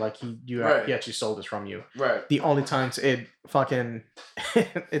to say like he actually stole this from you. Right. The only times it fucking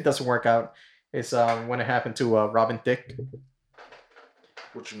it doesn't work out is when it happened to Robin Thicke.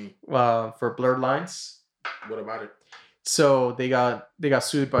 What you mean? For Blurred Lines. What about it? So they got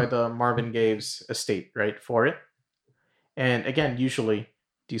sued by the Marvin Gaye's estate, right, for it. And again, usually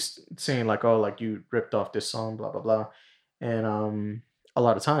these saying like, "Oh, like you ripped off this song, blah blah blah," and a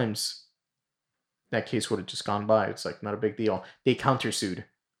lot of times that case would have just gone by. It's like not a big deal. They countersued.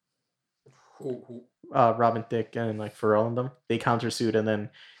 Who? Robin Thicke and like Pharrell and them. They countersued, and then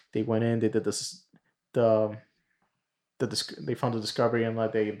they went in. They did this they found the discovery, and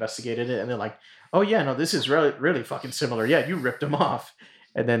like they investigated it, and they're like, "Oh yeah, no, this is really fucking similar. Yeah, you ripped them off."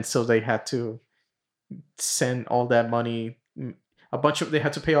 And then so they had to send all that money, they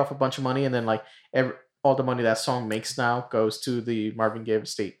had to pay off a bunch of money, and then like all the money that song makes now goes to the Marvin Gaye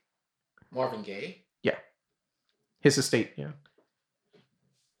estate. Marvin Gaye? Yeah, his estate. Yeah.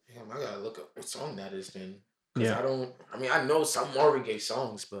 Damn, I gotta look up what song that is then. Yeah. I know some Marvin Gaye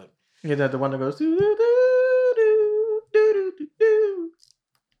songs, but Yeah, that the one that goes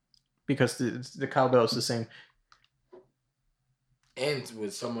because the cowbell is the same. And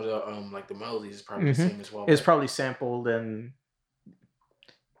with some of the like the melodies is probably the same as well. It's probably sampled, and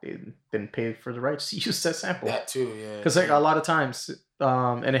they didn't pay for the rights to use that sample. That too, yeah. Because like a lot of times,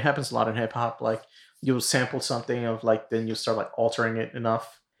 and it happens a lot in hip hop, like you'll sample something of like, then you start like altering it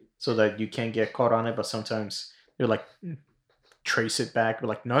enough so that you can't get caught on it. But sometimes you're like trace it back. But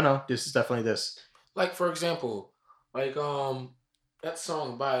like, no, this is definitely this. Like for example, like that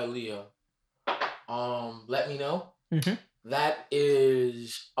song by Aaliyah, "Let Me Know." Mm-hmm. That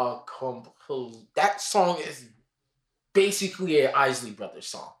is that song is basically an Isley Brothers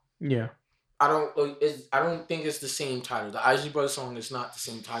song. Yeah. I don't think it's the same title. The Isley Brothers song is not the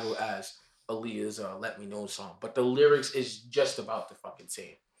same title as Aaliyah's "Let Me Know" song, but the lyrics is just about the fucking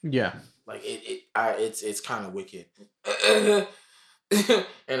same. Yeah. Like it's kind of wicked.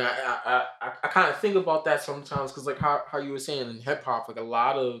 And I kind of think about that sometimes because like how you were saying in hip hop, like a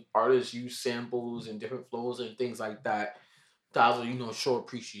lot of artists use samples and different flows and things like that to either, show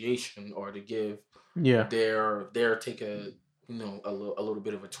appreciation or to give their take a little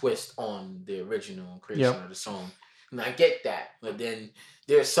bit of a twist on the original creation of the song. And I get that, but then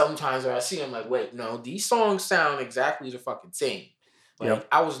there's some times where I see I'm like, wait, no, these songs sound exactly the fucking same. Like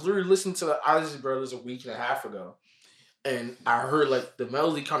I was literally listening to the Isley Brothers a week and a half ago, and I heard like the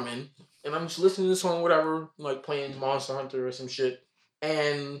melody come in, and I'm just listening to the song, whatever, like playing Monster Hunter or some shit,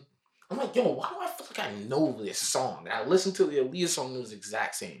 and I'm like, yo, why do I feel like I know this song? And I listened to the Aaliyah song, it was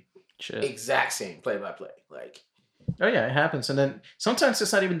exact same. Shit. Exact same, play by play. Like, oh yeah, it happens. And then sometimes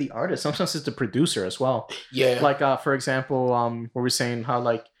it's not even the artist, sometimes it's the producer as well. Yeah. Like for example, where we're saying how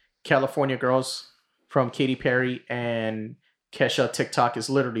like California Girls from Katy Perry and Kesha TikTok is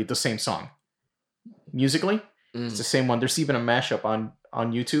literally the same song. Musically, it's the same one. There's even a mashup on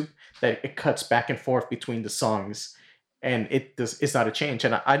YouTube that it cuts back and forth between the songs. And it's not a change.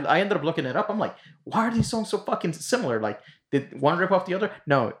 And I ended up looking it up. I'm like, why are these songs so fucking similar? Like, did one rip off the other?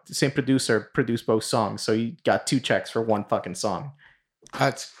 No, the same producer produced both songs. So you got 2 checks for one fucking song.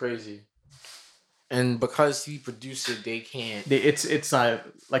 That's crazy. And because he produced it, they can't. It's not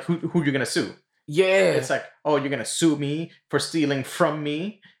like who you're gonna sue. Yeah. It's like, oh, you're gonna sue me for stealing from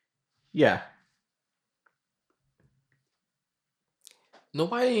me. Yeah.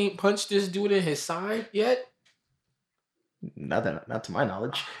 Nobody ain't punched this dude in his side yet. Not to my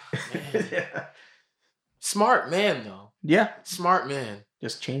knowledge. Yeah. Smart man though. Yeah. Smart man.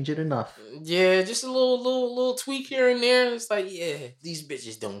 Just change it enough. Yeah, just a little tweak here and there. It's like, yeah, these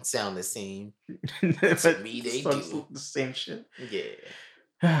bitches don't sound the same. To me, they do the same shit.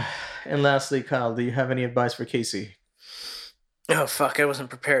 Yeah. And lastly, Kyle, do you have any advice for Casey? Oh fuck, I wasn't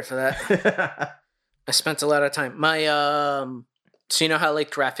prepared for that. I spent a lot of time. My so you know how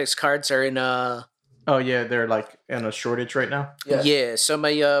like graphics cards are in oh yeah, they're like in a shortage right now. Yeah. So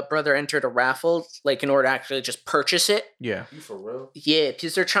my brother entered a raffle, like in order to actually just purchase it. Yeah. You for real? Yeah,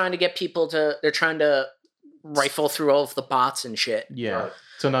 because they're trying to get people to. They're trying to rifle through all of the bots and shit. Yeah. Right.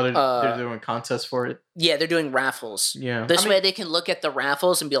 So now they're doing contests for it. Yeah, they're doing raffles. Yeah. This way they can look at the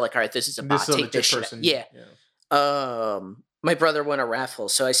raffles and be like, all right, this is a bot. Take this shit. person. Yeah. My brother won a raffle,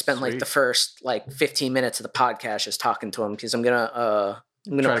 so I spent like Sweet. the first like 15 minutes of the podcast just talking to him because I'm gonna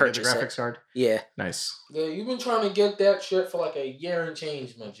Try to get the purchase graphics it. card. Yeah. Nice. Yeah, you've been trying to get that shit for like a year and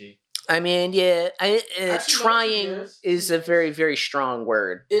change, my G. I mean, yeah, Actually, trying yes. is a very, very strong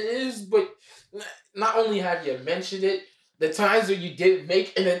word. It is, but not only have you mentioned it, the times where you did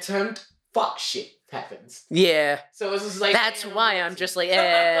make an attempt, fuck shit happens. Yeah. So it's just like That's why I'm just like,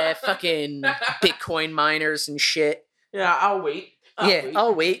 fucking Bitcoin miners and shit. Yeah, I'll wait.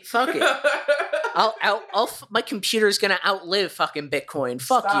 I'll wait. Fuck it. My computer's gonna outlive fucking Bitcoin.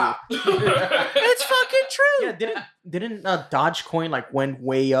 Fuck you. It's fucking true. Yeah, didn't Dogecoin like went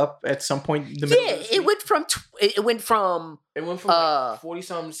way up at some point in the middle? Yeah, of the it went from like 40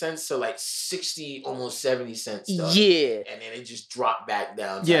 something cents to like 60, almost 70 cents. Stuff. Yeah. And then it just dropped back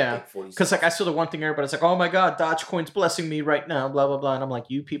down to Yeah, like 40 because cents. like I saw the one thing everybody's like, oh my god, Dogecoin's blessing me right now, blah blah blah, and I'm like,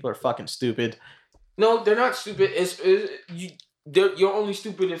 you people are fucking stupid. No, they're not stupid. You're only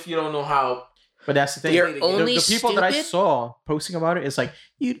stupid if you don't know how. But that's the thing. You're only the people that I stupid? saw posting about it is like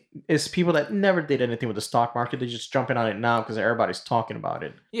it's people that never did anything with the stock market. They're just jumping on it now because everybody's talking about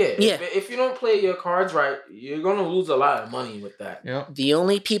it. Yeah. Yeah. If you don't play your cards right, you're gonna lose a lot of money with that. Yeah. The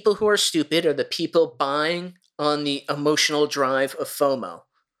only people who are stupid are the people buying on the emotional drive of FOMO.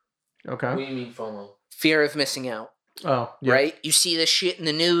 Okay. What do you mean FOMO? Fear of missing out. Oh, yeah. Right? You see this shit in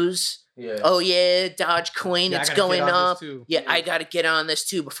the news. Yeah. Oh yeah, Dogecoin, Yeah, I it's gotta going get on this up. too. Yeah, I gotta get on this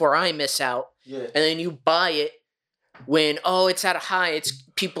too before I miss out. Yeah. And then you buy it when it's at a high. It's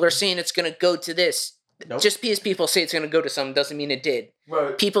people are saying it's gonna go to this. Nope. Just because people say it's gonna go to something doesn't mean it did.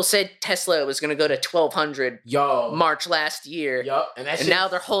 Right. People said Tesla was gonna go to 1,200 Yo. March last year. Yup. And And now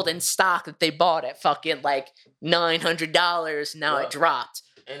they're holding stock that they bought at fucking like $900. Now Yeah. it dropped.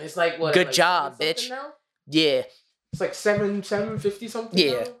 And it's like what? Good like job, 7 bitch. something now? Yeah. It's like 750 something.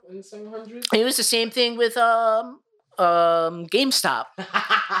 Yeah. Now in 700. It was the same thing with GameStop.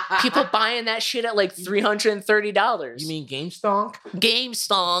 People buying that shit at like $330. You mean GameStonk?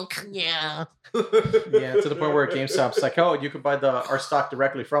 GameStonk? Yeah. Yeah, to the point where GameStop's like, oh, you could buy our stock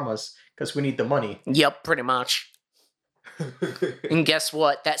directly from us because we need the money. Yep, pretty much. And guess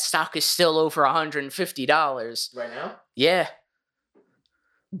what? That stock is still over $150. Right now? Yeah.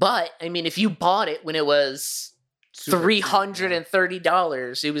 But I mean, if you bought it when it was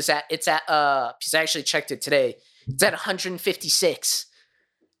 $330, it's at because I actually checked it today. It's at 156.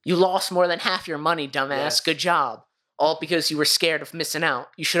 You lost more than half your money, dumbass. Yes. Good job. All because you were scared of missing out.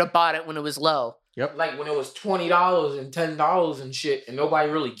 You should have bought it when it was low. Yep. Like when it was $20 and $10 and shit, and nobody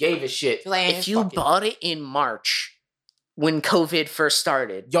really gave a shit. If you bought it in March when COVID first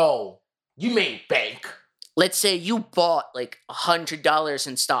started, Yo, you made bank. let's say you bought like $100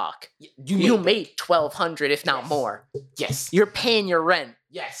 in stock. You made $1,200, if not Yes. more. Yes. You're paying your rent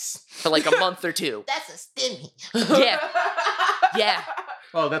Yes. for like a month or two. That's a stimmy. Yeah. Yeah.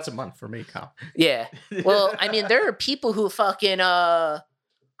 Oh, that's a month for me, Kyle. Yeah. Well, I mean, there are people who fucking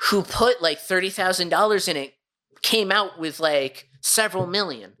who put like $30,000 in it, came out with like several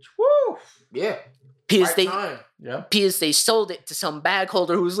million. Woo! Yeah. Because Right time. Yeah. because they sold it to some bag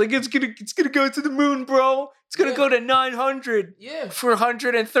holder who was like, it's gonna go to the moon, bro. It's gonna Yeah. go to 900 Yeah. for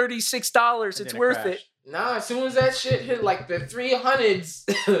 $136. And It's then it worth crashed. it. Nah, as soon as that shit hit like the 300s,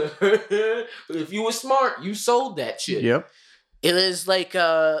 if you were smart, you sold that shit. Yep. It was like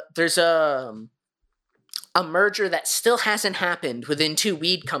there's a merger that still hasn't happened within two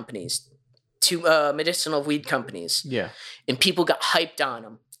medicinal weed companies, Yeah. and people got hyped on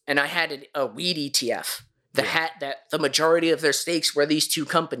them. And I had a weed ETF that the majority of their stakes were these two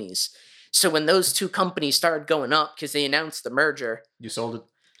companies. So when those two companies started going up because they announced the merger You sold it.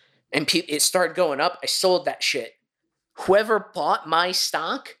 and it started going up, I sold that shit. Whoever bought my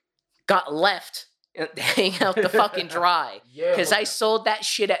stock got left hang out the fucking dry. Yeah. Because I sold that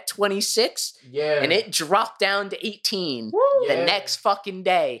shit at 26 Yeah. and it dropped down to 18 the Yeah. next fucking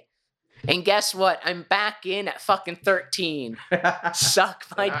day. And guess what? I'm back in at fucking 13. Suck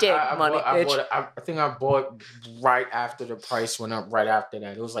my And dick, I money, bitch. I think I bought right after the price went up. Right after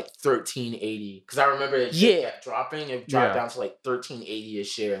that, it was like $13.80. Because I remember it kept dropping. It dropped down to like $13.80 a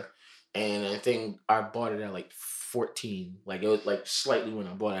share, and I think I bought it at like 14. Like it was like slightly when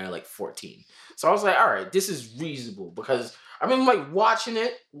I bought it at like 14. So I was like, all right, this is reasonable because I've been like watching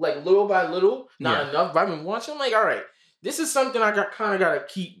it like little by little, not enough. But I've been watching. I'm like, all right, this is something I kind of got to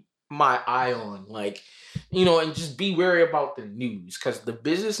keep my eye on, like, you know, and just be wary about the news, because the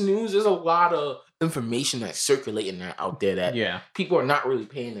business news, there's a lot of information that's circulating out there that people are not really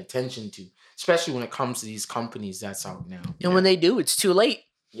paying attention to, especially when it comes to these companies that's out now. And when they do, it's too late.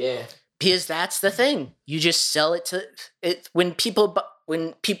 Yeah. Because that's the thing. You just sell it to it when people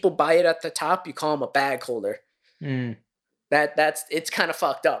buy it at the top, you call them a bag holder. Mm. It's kind of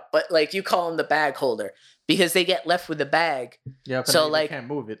fucked up. But like you call them the bag holder because they get left with the bag. Yeah, so they like can't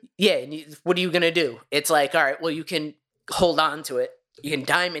move it. Yeah, and what are you gonna do? It's like, all right, well you can hold on to it. You can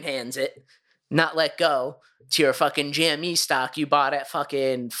diamond hands it, not let go to your fucking GME stock you bought at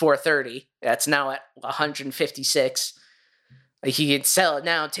fucking 430. That's now at 156. Like you can sell it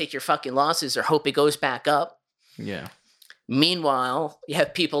now, take your fucking losses, or hope it goes back up. Yeah. Meanwhile, you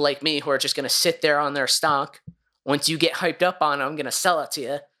have people like me who are just gonna sit there on their stock. Once you get hyped up on it, I'm gonna sell it to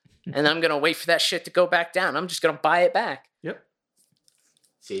you, and I'm gonna wait for that shit to go back down. I'm just gonna buy it back. Yep.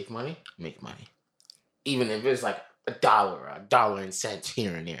 Save money, make money. Even if it's like $1 and cents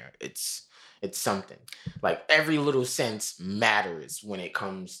here and there, it's something. Like every little cent matters when it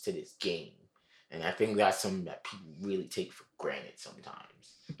comes to this game, and I think that's something that people really take for granted sometimes.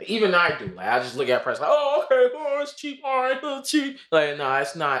 Like, even I do. Like I just look at price like, oh okay, oh it's cheap, all right, it's cheap. Like no,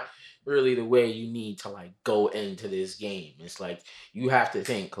 it's not really the way you need to like go into this game. It's like you have to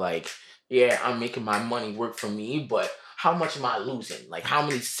think like, yeah, I'm making my money work for me, but how much am I losing? Like how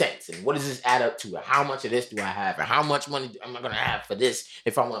many cents and what does this add up to? How much of this do I have? And how much money am I gonna have for this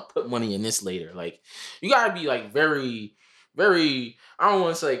if I want to put money in this later? Like you gotta be like very, very, I don't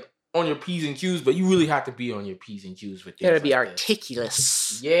want to say like on your P's and Q's, but you really have to be on your P's and Q's with things. You gotta be like articulate.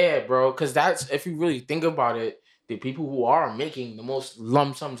 Yeah, bro, because that's, if you really think about it, the people who are making the most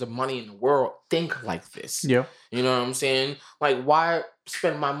lump sums of money in the world think like this. Yeah. You know what I'm saying? Like, why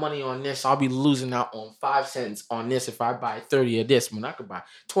spend my money on this? I'll be losing out on 5 cents on this if I buy 30 of this. When I could buy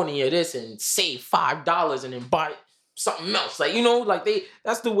 20 of this and save $5 and then buy something else. Like, you know, like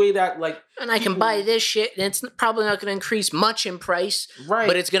that's the way that like. And I can buy this shit and it's probably not going to increase much in price. Right.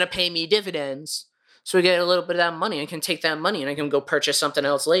 But it's going to pay me dividends. So I get a little bit of that money. I can take that money and I can go purchase something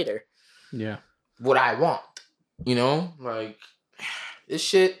else later. Yeah. What I want. You know, like this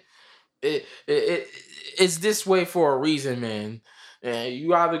shit, it's this way for a reason, man. And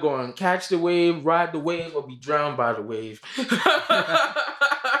you either go and catch the wave, ride the wave, or be drowned by the wave.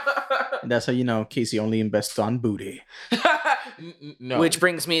 That's how you know Casey only invests on booty. No. Which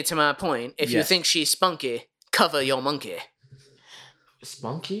brings me to my point. If you think she's spunky, cover your monkey.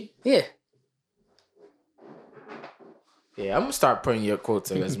 Spunky? Yeah. Yeah, I'm gonna start putting your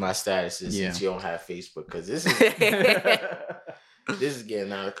quotes as my statuses since you don't have Facebook, because this is this is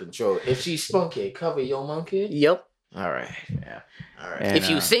getting out of control. If she's spunky, cover your monkey. Yep. All right. Yeah. All right. And, if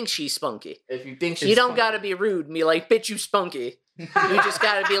you think she's spunky, you don't spunky, gotta be rude and be like, "Bitch, you spunky." You just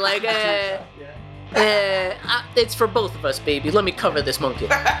gotta be like, it's for both of us, baby. Let me cover this monkey.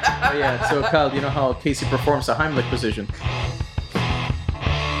 Oh yeah. So Kyle, you know how Casey performs the Heimlich position?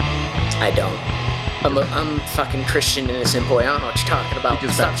 I don't. I'm fucking Christian innocent boy. I don't know what you're talking about. He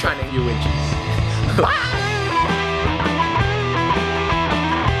just Stop trying to. few inches.